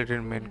a Completed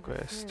sudden, I main have a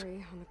quest.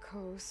 ferry on the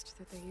coast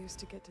that they used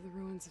to get to the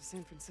ruins of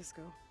San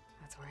Francisco.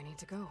 That's where I need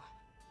to go.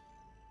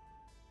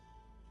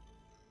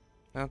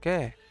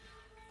 Okay.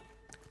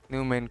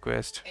 New main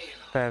quest.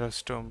 Aloy,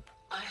 Pharaoh's Tomb.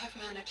 I have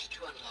managed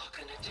to unlock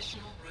an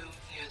additional room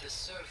near the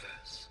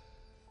servers.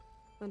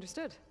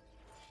 Understood.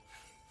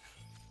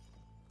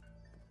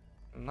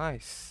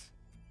 Nice.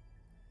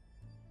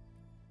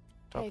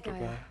 Talk Hey, to Gaia.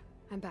 guy.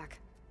 I'm back.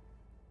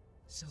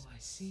 So I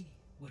see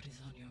what is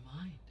on your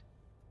mind.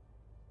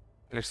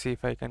 Let's see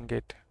if I can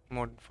get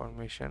more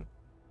information.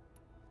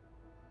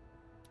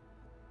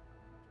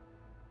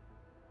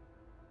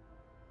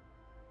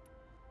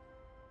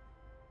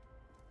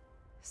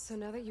 So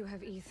now that you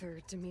have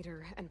Ether,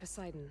 Demeter, and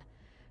Poseidon,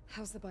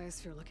 how's the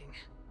biosphere looking?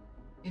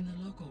 In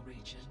the local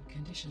region,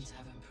 conditions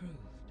have improved.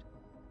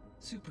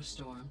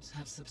 Superstorms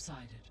have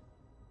subsided.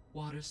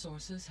 Water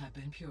sources have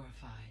been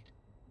purified,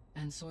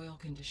 and soil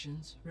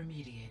conditions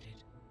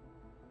remediated.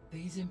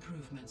 These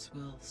improvements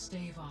will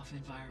stave off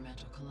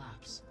environmental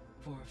collapse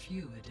for a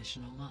few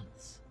additional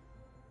months.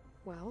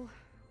 Well,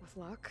 with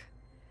luck,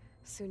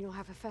 soon you'll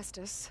have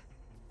Hephaestus.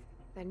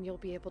 Then you'll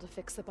be able to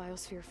fix the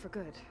biosphere for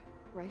good,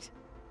 right?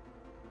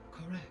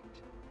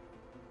 Correct.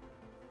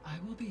 I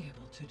will be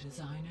able to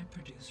design and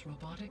produce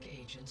robotic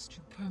agents to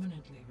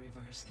permanently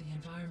reverse the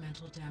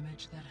environmental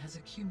damage that has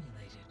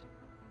accumulated.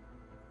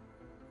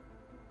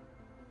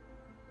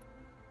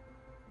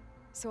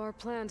 So our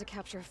plan to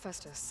capture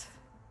Hephaestus.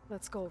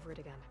 Let's go over it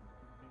again.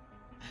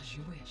 As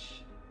you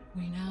wish.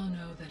 We now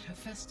know that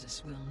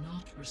Hephaestus will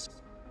not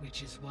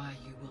which is why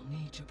you will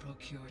need to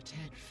procure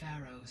Ted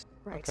Pharaoh's.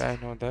 Right. Okay, I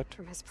know that.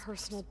 From his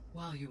personal...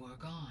 While you are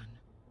gone,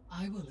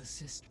 I will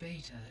assist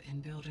Beta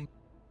in building.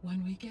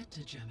 When we get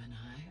to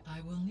Gemini, I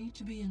will need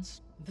to be in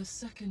the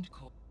second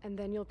core. And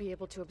then you'll be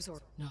able to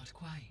absorb. Not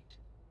quite.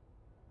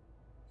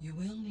 You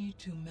will need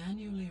to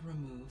manually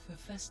remove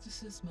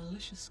Hephaestus's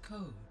malicious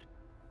code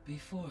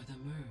before the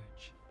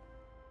merge.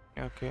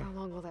 Okay. How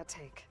long will that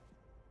take?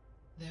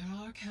 There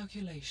are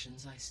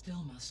calculations I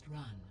still must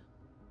run,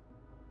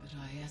 but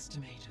I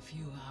estimate a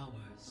few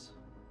hours.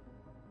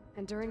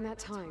 And during that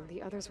time,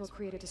 the others will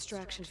create a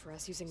distraction for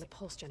us using the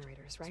pulse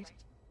generators, right?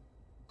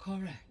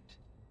 Correct.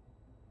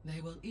 They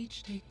will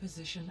each take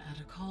position at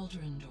a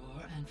cauldron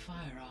door and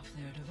fire off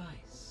their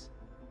device.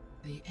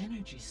 The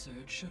energy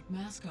surge should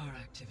mask our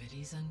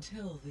activities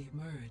until the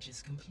merge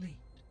is complete.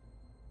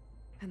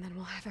 And then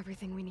we'll have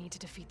everything we need to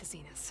defeat the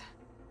Zeniths.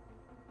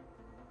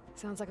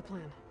 Sounds like a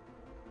plan.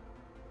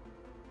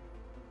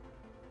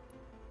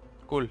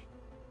 Cool.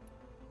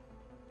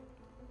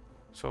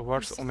 So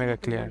what's I'm Omega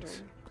still clearance?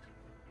 wondering,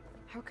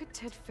 how could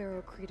Ted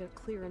Faro create a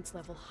clearance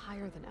level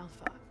higher than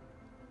Alpha?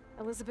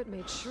 Elizabeth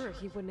made sure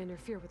he wouldn't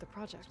interfere with the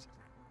project.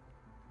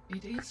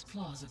 It is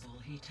plausible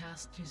he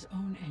tasked his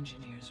own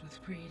engineers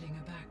with creating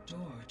a back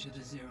door to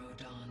the Zero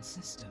Dawn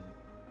system,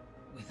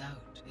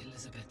 without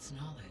Elizabeth's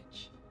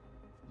knowledge.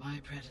 My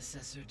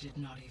predecessor did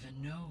not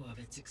even know of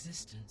its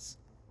existence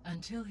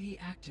until he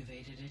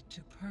activated it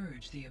to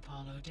purge the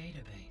Apollo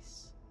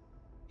database.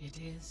 It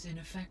is, in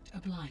effect, a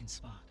blind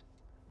spot.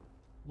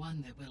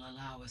 One that will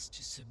allow us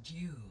to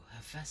subdue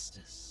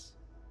Hephaestus.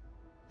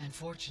 And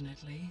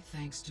fortunately,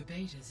 thanks to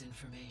Beta's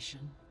information,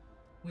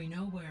 we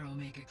know where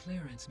Omega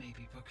clearance may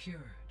be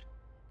procured.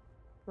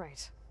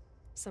 Right.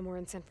 Somewhere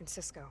in San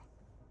Francisco.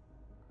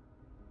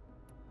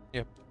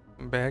 Yep.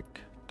 Back.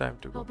 Time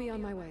to I'll go. be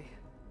on my way.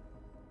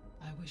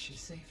 I wish you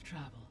safe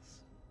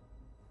travels.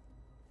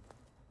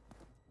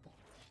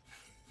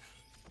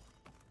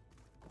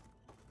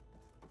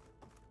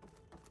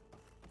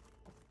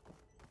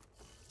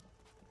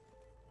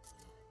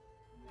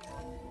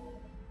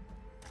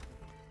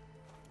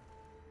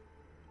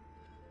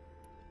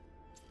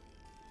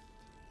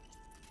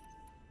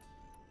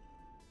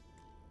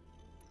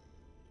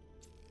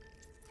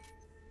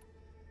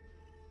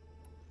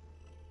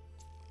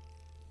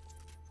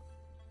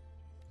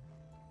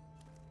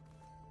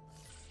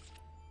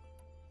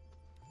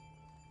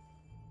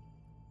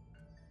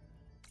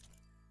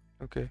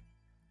 Okay.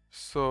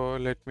 So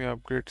let me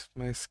upgrade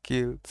my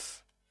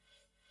skills.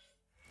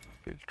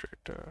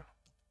 Filtrator.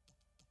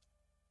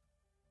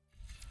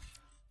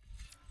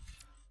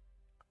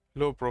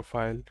 Low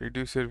profile,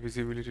 reduce your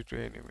visibility to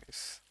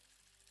enemies.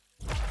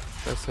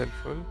 That's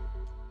helpful,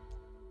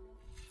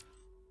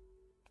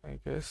 I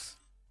guess.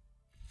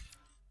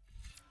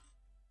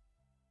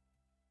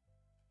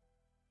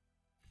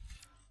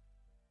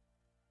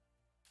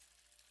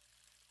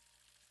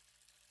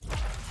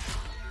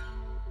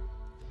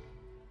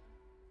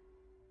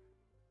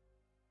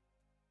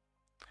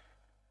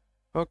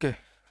 Okay,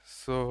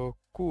 so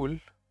cool.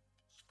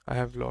 I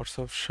have lots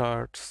of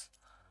shards.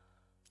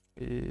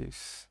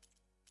 Is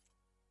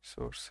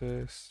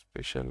sources,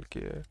 special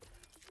gear,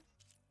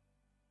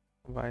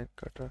 vine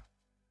cutter.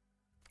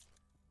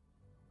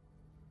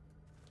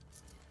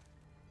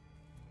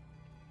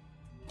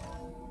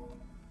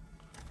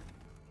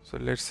 So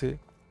let's see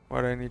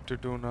what I need to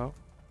do now.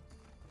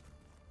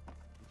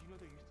 Did you know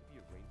there used to be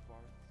a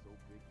rainforest so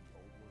big the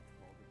old ones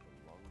called it the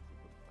lungs of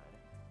the planet?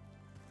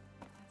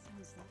 That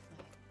sounds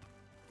lovely.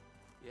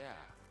 Yeah.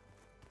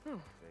 Oh,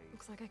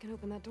 looks like I can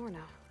open that door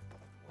now.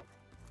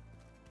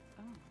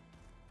 Oh.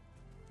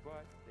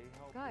 But they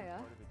helped put Gaia,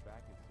 part of it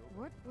back in silver.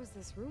 what was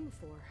this room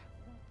for?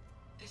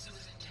 This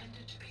was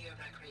intended to be a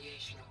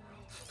recreational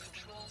room for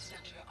Control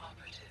Center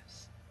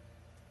operatives.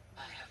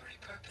 I have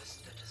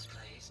repurposed the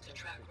displays to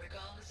track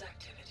Regal's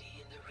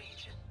activity in the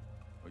region.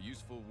 A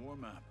useful war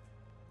map.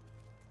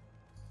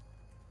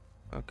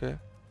 Okay,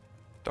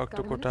 talk to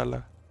Got a minute?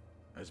 Kotala.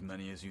 As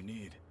many as you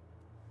need.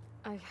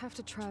 I have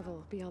to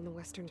travel beyond the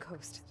western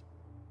coast.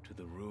 To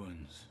the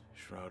ruins,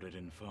 shrouded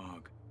in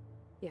fog.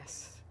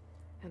 Yes,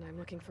 and I'm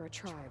looking for a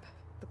tribe,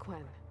 the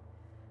Quen.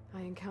 I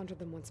encountered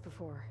them once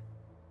before.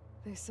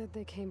 They said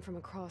they came from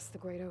across the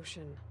Great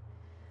Ocean.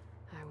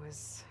 I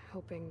was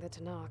hoping that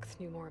Tenakth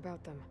knew more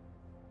about them.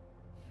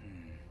 There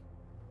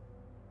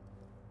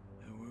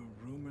were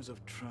rumors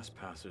of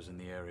trespassers in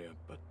the area,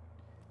 but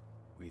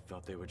we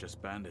thought they were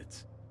just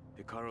bandits.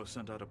 Hikaru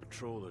sent out a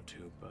patrol or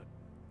two, but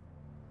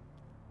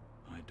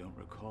I don't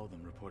recall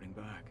them reporting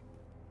back.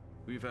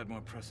 We've had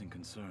more pressing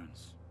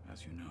concerns,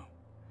 as you know.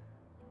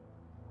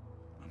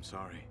 I'm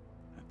sorry.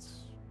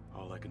 That's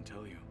all I can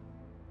tell you.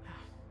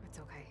 It's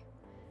okay.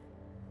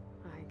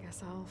 I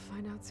guess I'll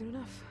find out soon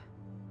enough.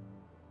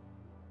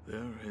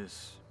 There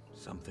is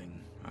something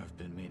I've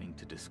been meaning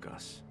to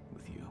discuss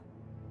with you.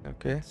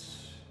 Okay.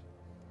 It's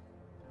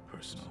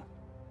personal.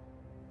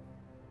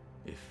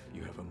 If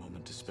you have a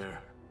moment to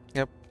spare.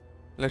 Yep.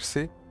 Let's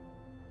see.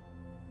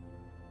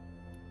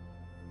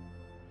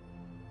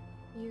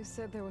 You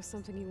said there was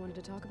something you wanted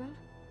to talk about?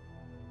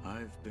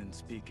 I've been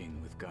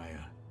speaking with Gaia.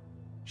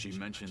 She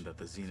mentioned that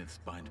the Zeniths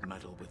bind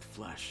metal with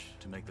flesh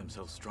to make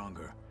themselves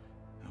stronger.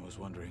 Now, I was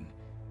wondering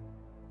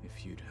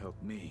if you'd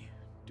help me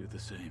do the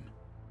same.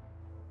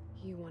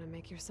 You want to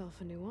make yourself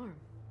a new arm?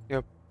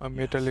 Yep, a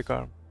metallic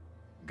arm.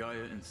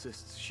 Gaia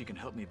insists she can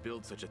help me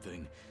build such a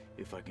thing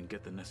if I can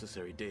get the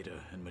necessary data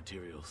and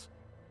materials.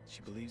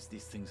 She believes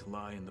these things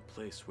lie in the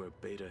place where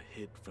Beta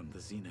hid from the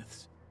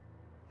Zeniths.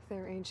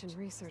 Their ancient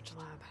research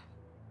lab.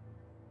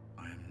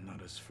 I am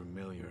not as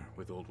familiar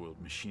with old world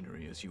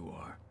machinery as you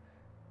are.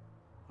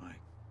 I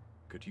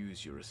could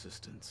use your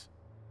assistance.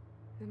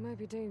 It might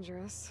be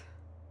dangerous.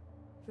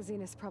 The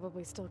Zeniths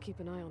probably still keep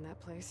an eye on that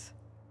place.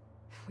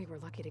 We were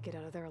lucky to get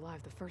out of there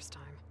alive the first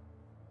time.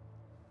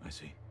 I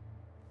see.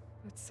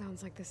 It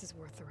sounds like this is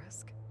worth the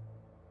risk.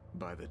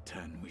 By the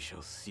 10, we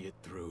shall see it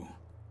through.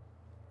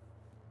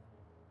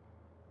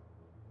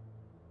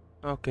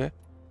 Okay.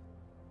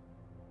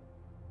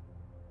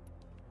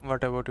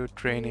 What about your What are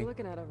training? you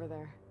looking at over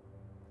there?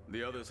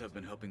 The others have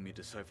been helping me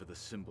decipher the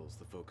symbols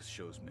the focus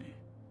shows me.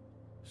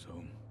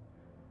 So,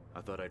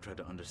 I thought I'd try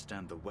to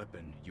understand the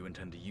weapon you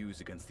intend to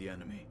use against the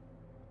enemy.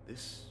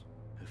 This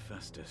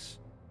Hephaestus,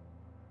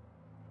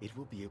 it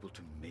will be able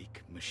to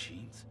make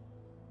machines?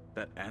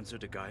 That answer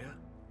to Gaia?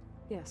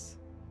 Yes,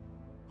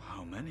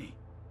 How many?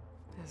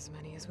 as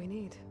many as we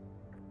need.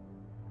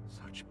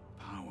 Such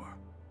power.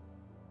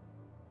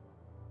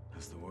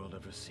 Has the world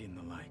ever seen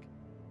the like?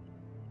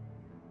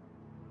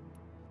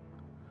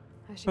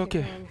 I should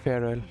Okay, get going.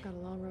 farewell. I've got a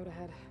long road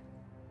ahead.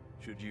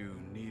 Should you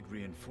need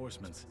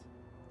reinforcements?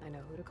 I know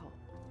who to call.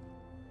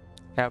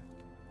 Yep,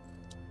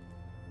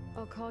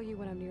 I'll call you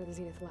when I'm near the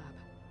Zenith lab.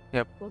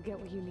 yep. We'll get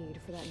what you need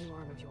for that new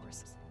arm of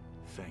yours.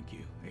 Thank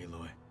you,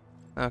 Aloy.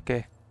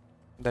 Okay,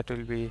 that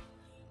will be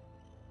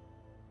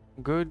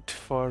good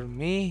for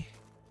me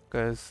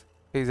because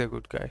he's a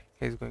good guy.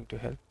 He's going to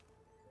help.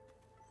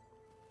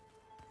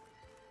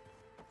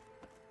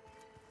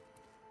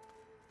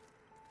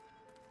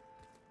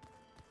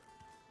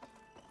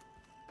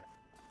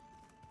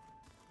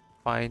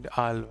 Find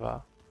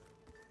Alva.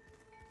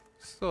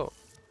 So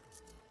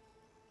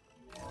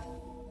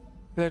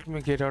let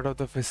me get out of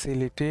the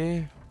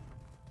facility.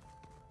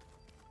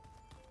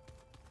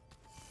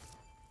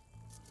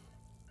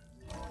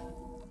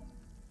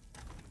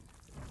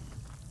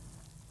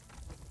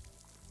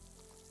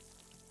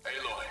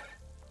 Aloy,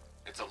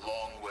 it's a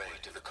long way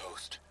to the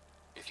coast.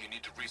 If you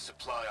need to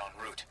resupply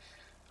en route,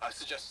 I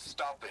suggest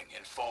stopping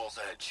in Fall's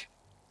Edge.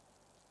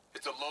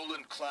 It's a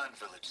lowland clan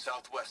village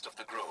southwest of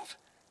the Grove,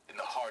 in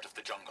the heart of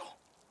the jungle.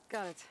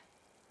 Got it.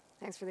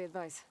 Thanks for the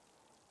advice.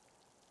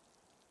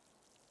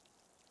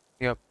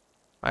 Yep,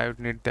 I would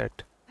need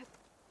that.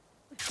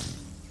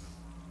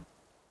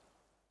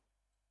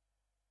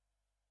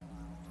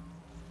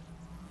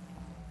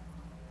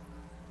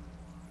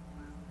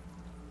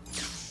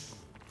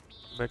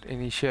 But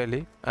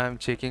initially I'm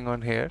checking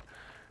on here,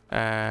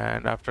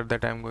 and after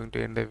that I'm going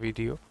to end the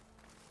video.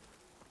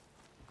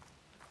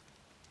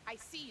 I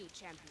see you,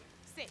 champion.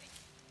 Sit,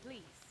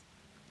 please.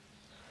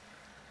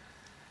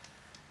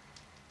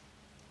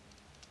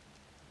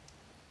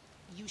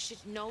 You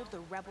should know the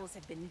rebels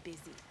have been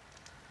busy.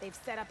 They've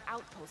set up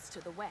outposts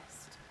to the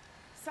west.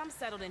 Some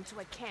settled into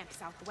a camp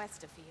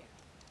southwest of here.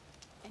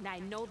 And I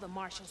know the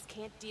marshals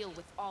can't deal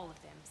with all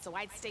of them, so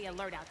I'd stay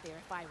alert out there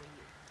if I were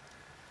you.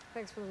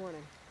 Thanks for the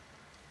warning.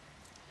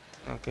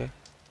 Okay.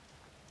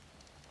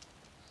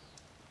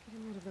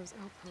 Getting rid of those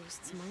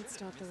outposts might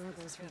stop the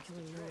rebels from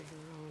killing more of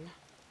their own.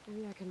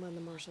 Maybe I can lend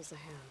the marshals a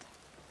hand.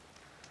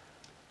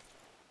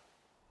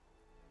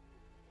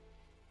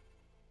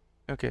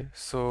 Okay,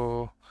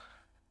 so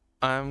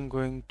I'm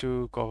going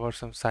to cover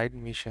some side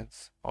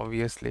missions,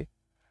 obviously.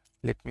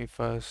 Let me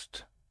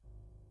first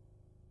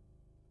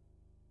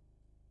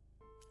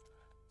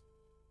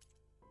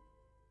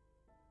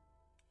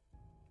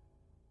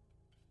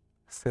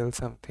sell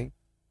something.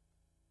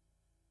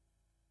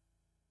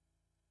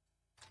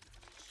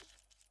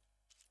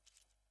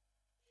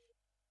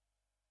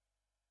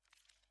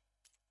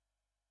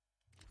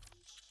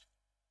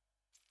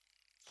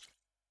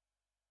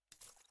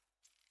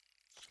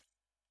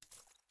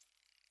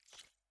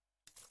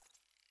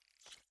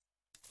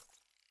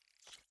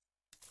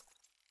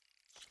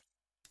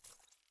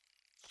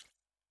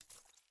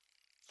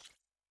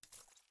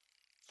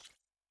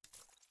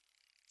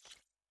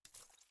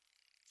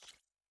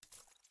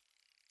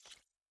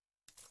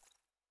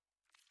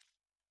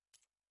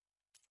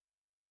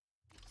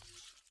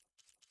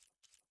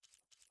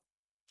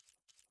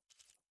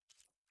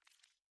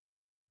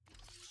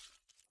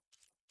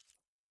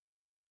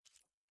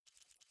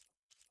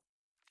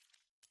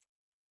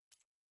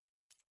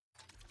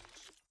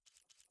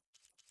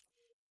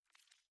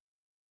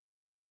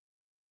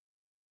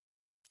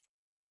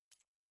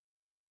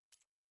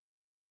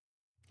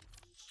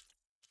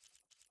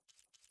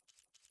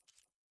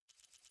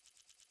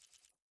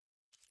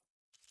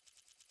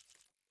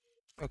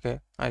 Okay,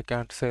 I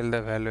can't sell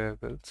the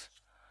valuables.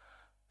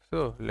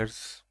 So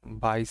let's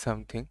buy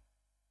something.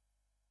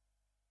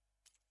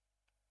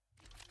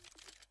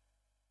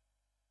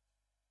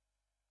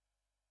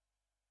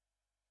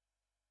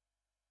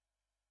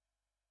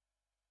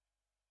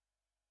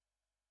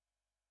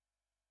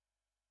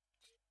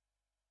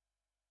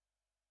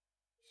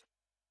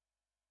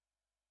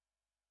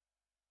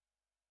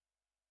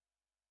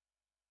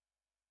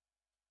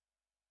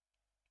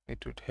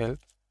 It would help.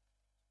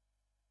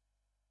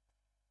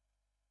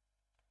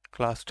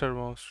 Cluster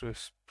bombs to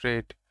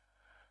spread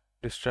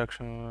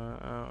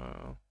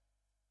destruction.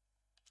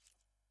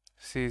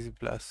 Siege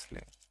blast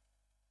sling.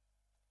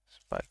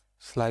 Spike.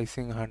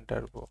 Slicing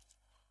hunter bow.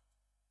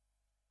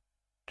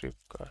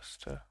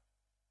 Tripcaster.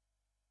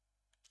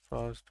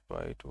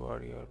 Frostbite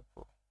warrior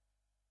bow.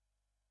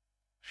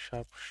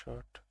 Sharp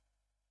shot.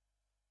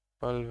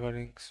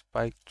 Pulvering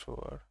spike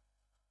thrower.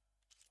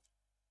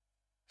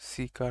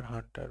 Seeker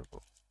hunter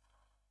bow.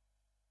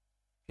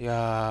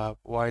 Yeah,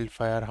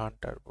 wildfire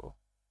hunter bow.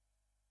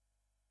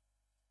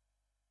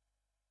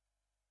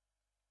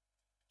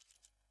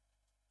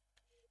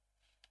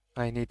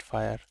 I need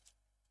fire.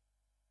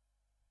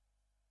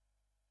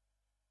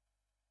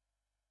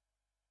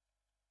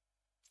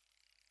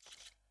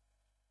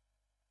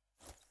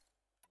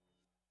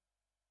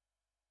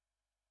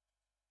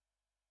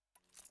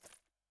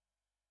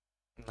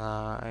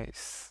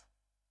 Nice.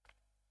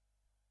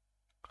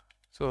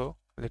 So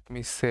let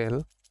me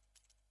sell.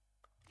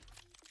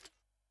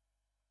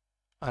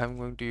 I'm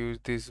going to use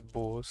these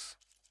bows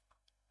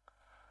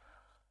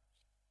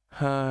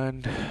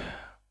and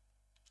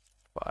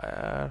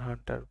fire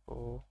hunter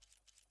bow,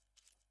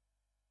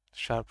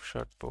 sharp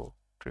shot bow,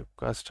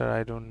 tripcaster.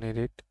 I don't need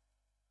it.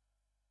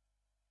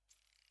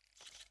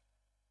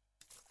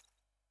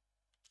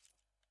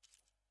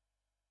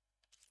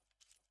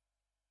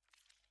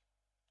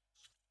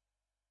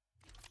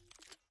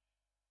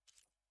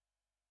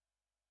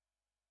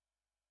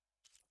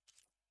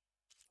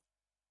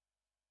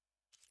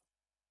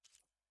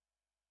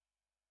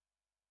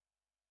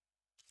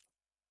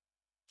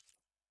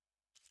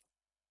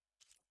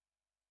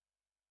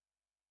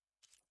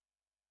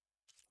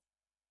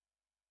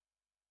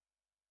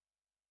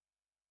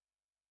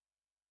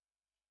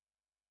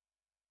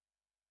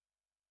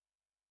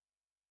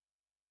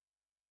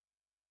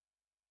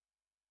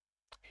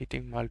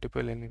 Hitting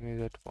multiple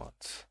enemies at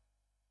once.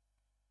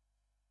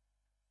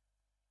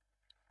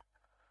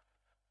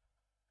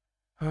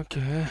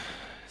 Okay,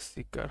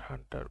 seeker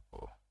hunter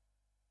bow.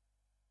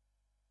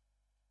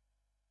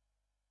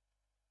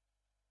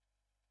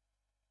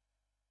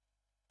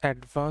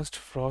 Advanced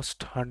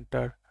frost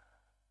hunter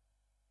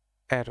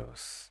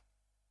arrows.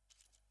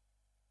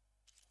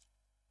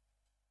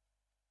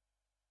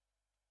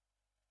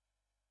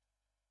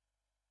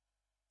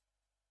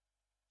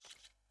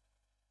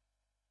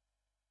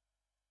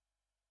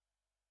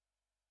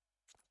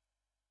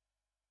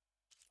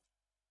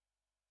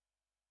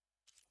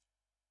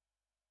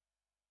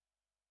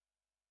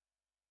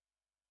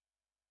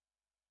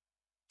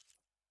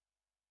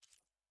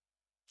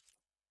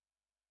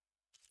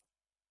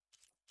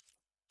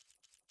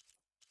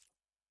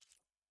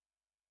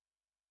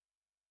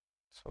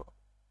 So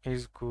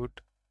is good.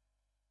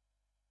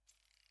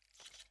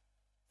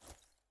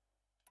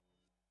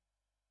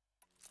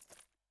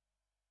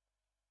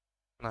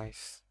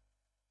 Nice.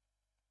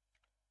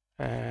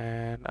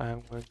 And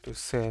I'm going to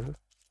sell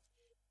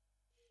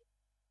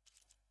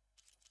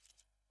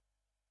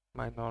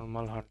my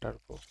normal hunter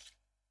bow.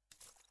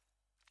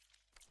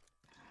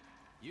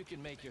 You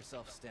can make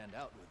yourself stand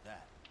out with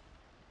that.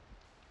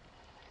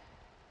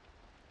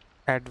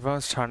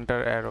 Advanced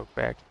hunter arrow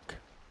pack.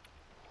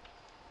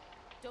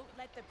 Don't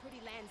let the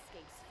pretty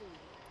landscapes fool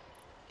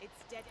you.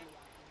 It's deadly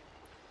out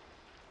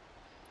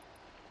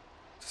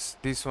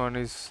This one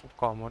is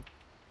common.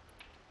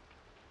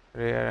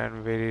 Rare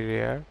and very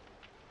rare.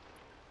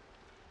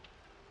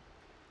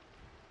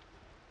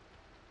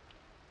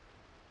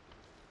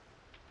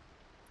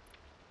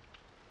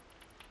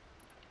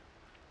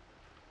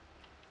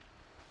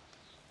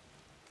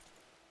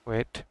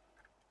 Wait,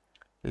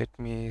 let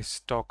me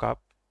stock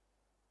up.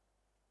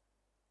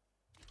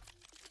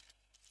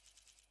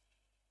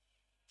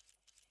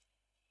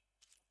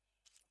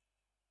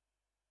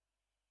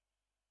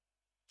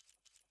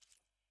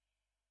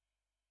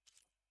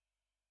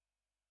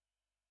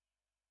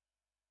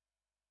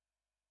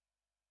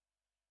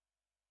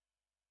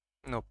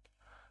 Nope,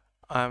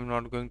 I'm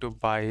not going to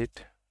buy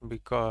it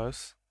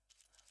because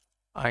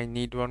I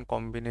need one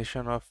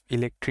combination of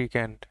electric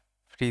and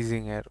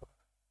freezing arrow.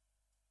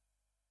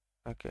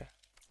 Okay.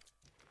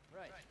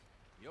 Right.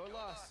 Your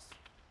loss.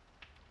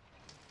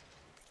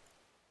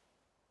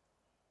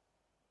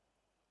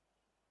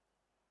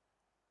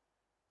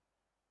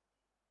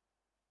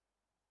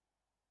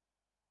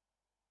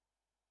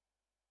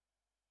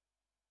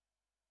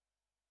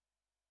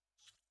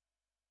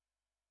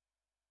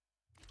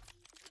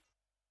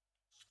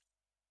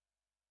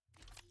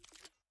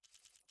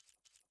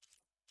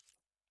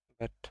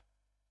 But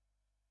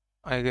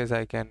I guess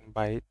I can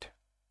buy it.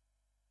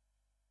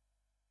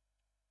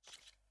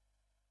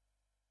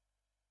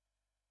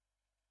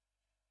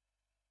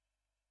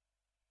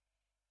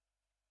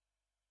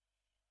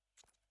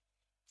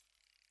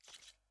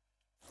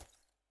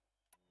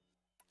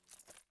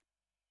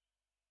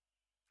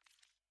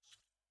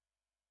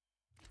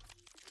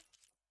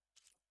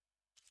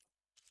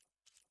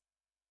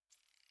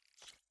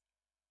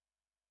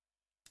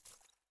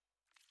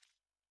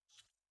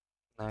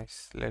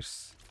 Nice,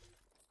 let's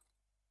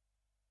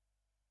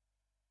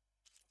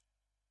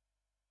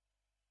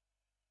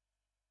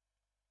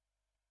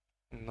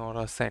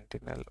Nora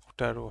Sentinel,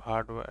 Utaru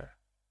Hardware,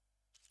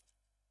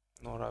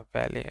 Nora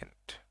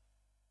Valiant,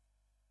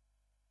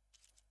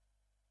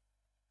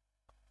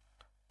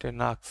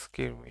 Tenax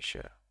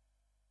Skirmisher.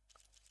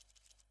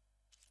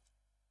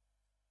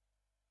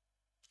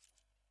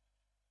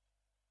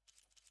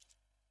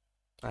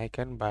 I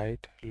can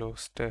bite, low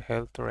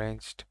health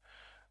ranged,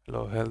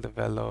 low health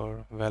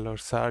Valor, Valor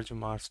Surge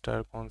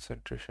Master,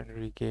 concentration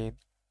regain.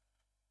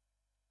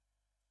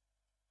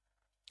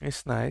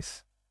 It's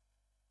nice.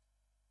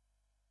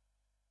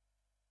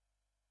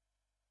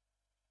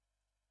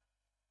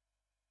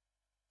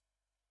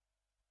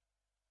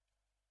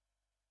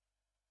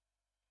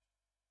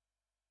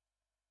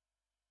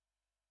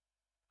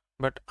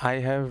 But I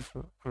have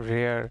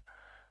rare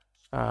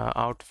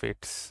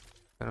outfits,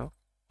 you know,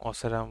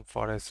 Oseram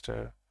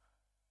Forester,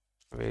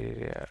 very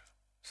rare,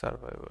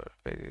 Survivor,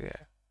 very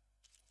rare.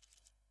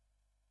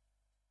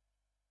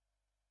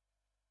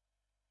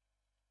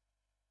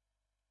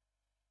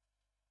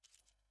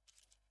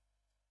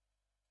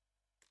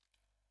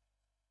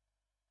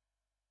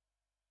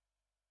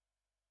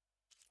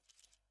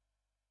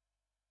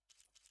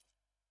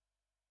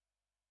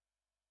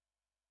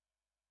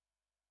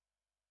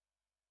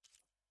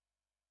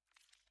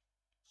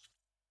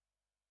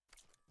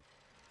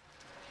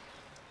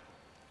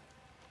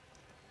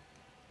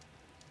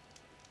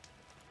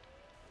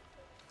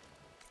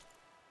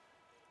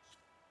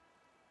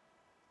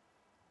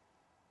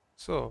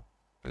 So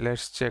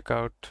let's check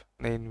out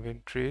the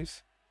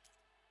inventories,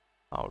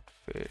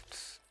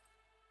 outfits.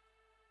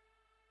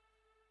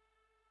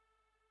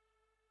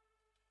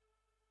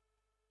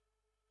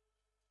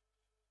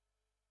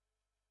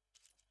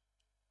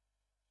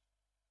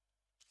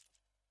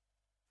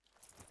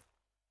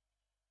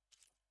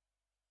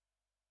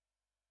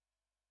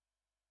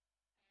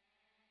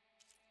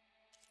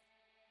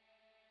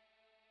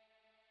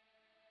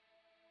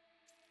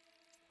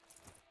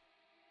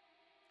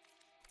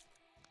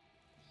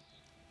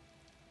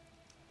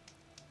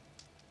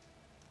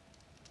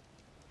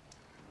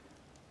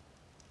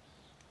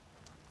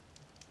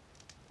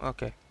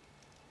 Okay.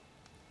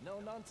 No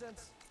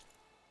nonsense.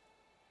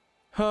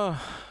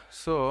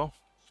 So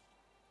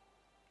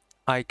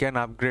I can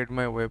upgrade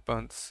my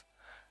weapons,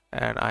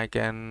 and I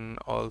can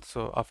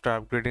also, after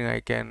upgrading, I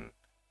can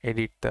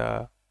edit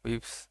the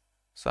whips.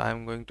 So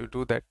I'm going to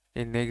do that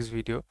in next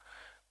video,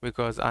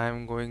 because I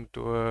am going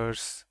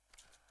towards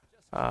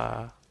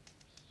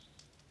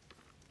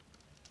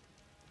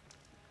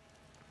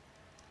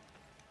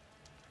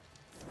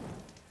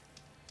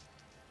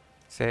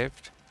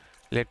saved.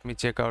 Let me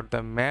check out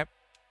the map.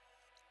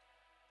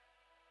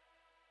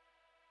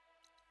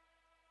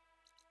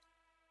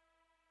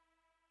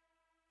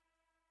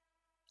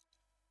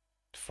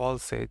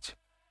 False Edge.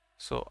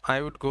 So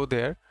I would go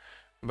there,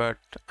 but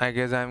I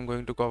guess I'm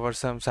going to cover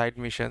some side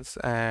missions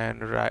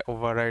and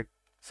override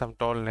some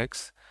tall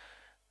necks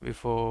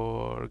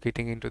before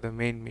getting into the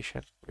main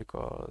mission,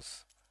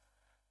 because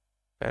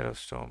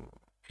Parastorm,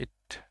 it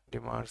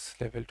demands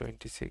level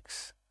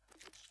 26.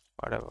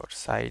 Whatever,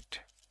 site,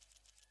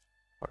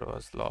 what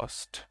was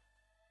lost.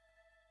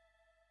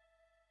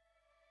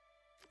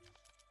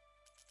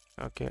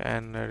 Okay,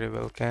 and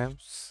rebel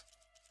camps.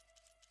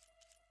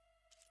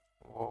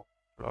 Whoa,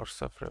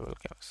 lots of rebel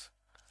camps,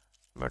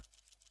 but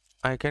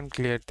I can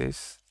clear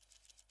this.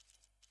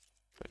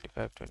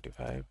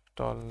 25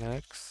 tall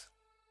necks.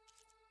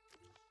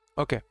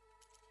 Okay,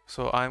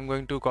 so I'm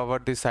going to cover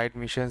the side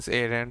missions,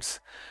 errands,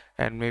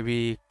 and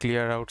maybe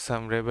clear out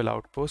some rebel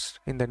outposts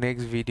in the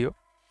next video.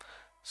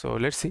 So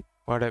let's see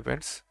what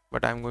happens,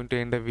 but I'm going to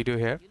end the video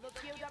here,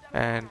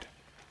 and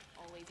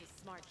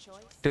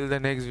till the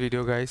next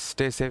video guys,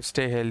 stay safe,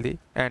 stay healthy,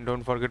 and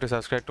don't forget to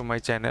subscribe to my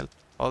channel.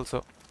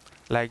 Also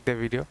like the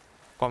video,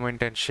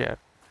 comment and share.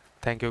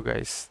 Thank you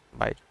guys,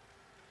 bye,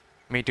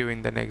 meet you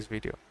in the next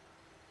video.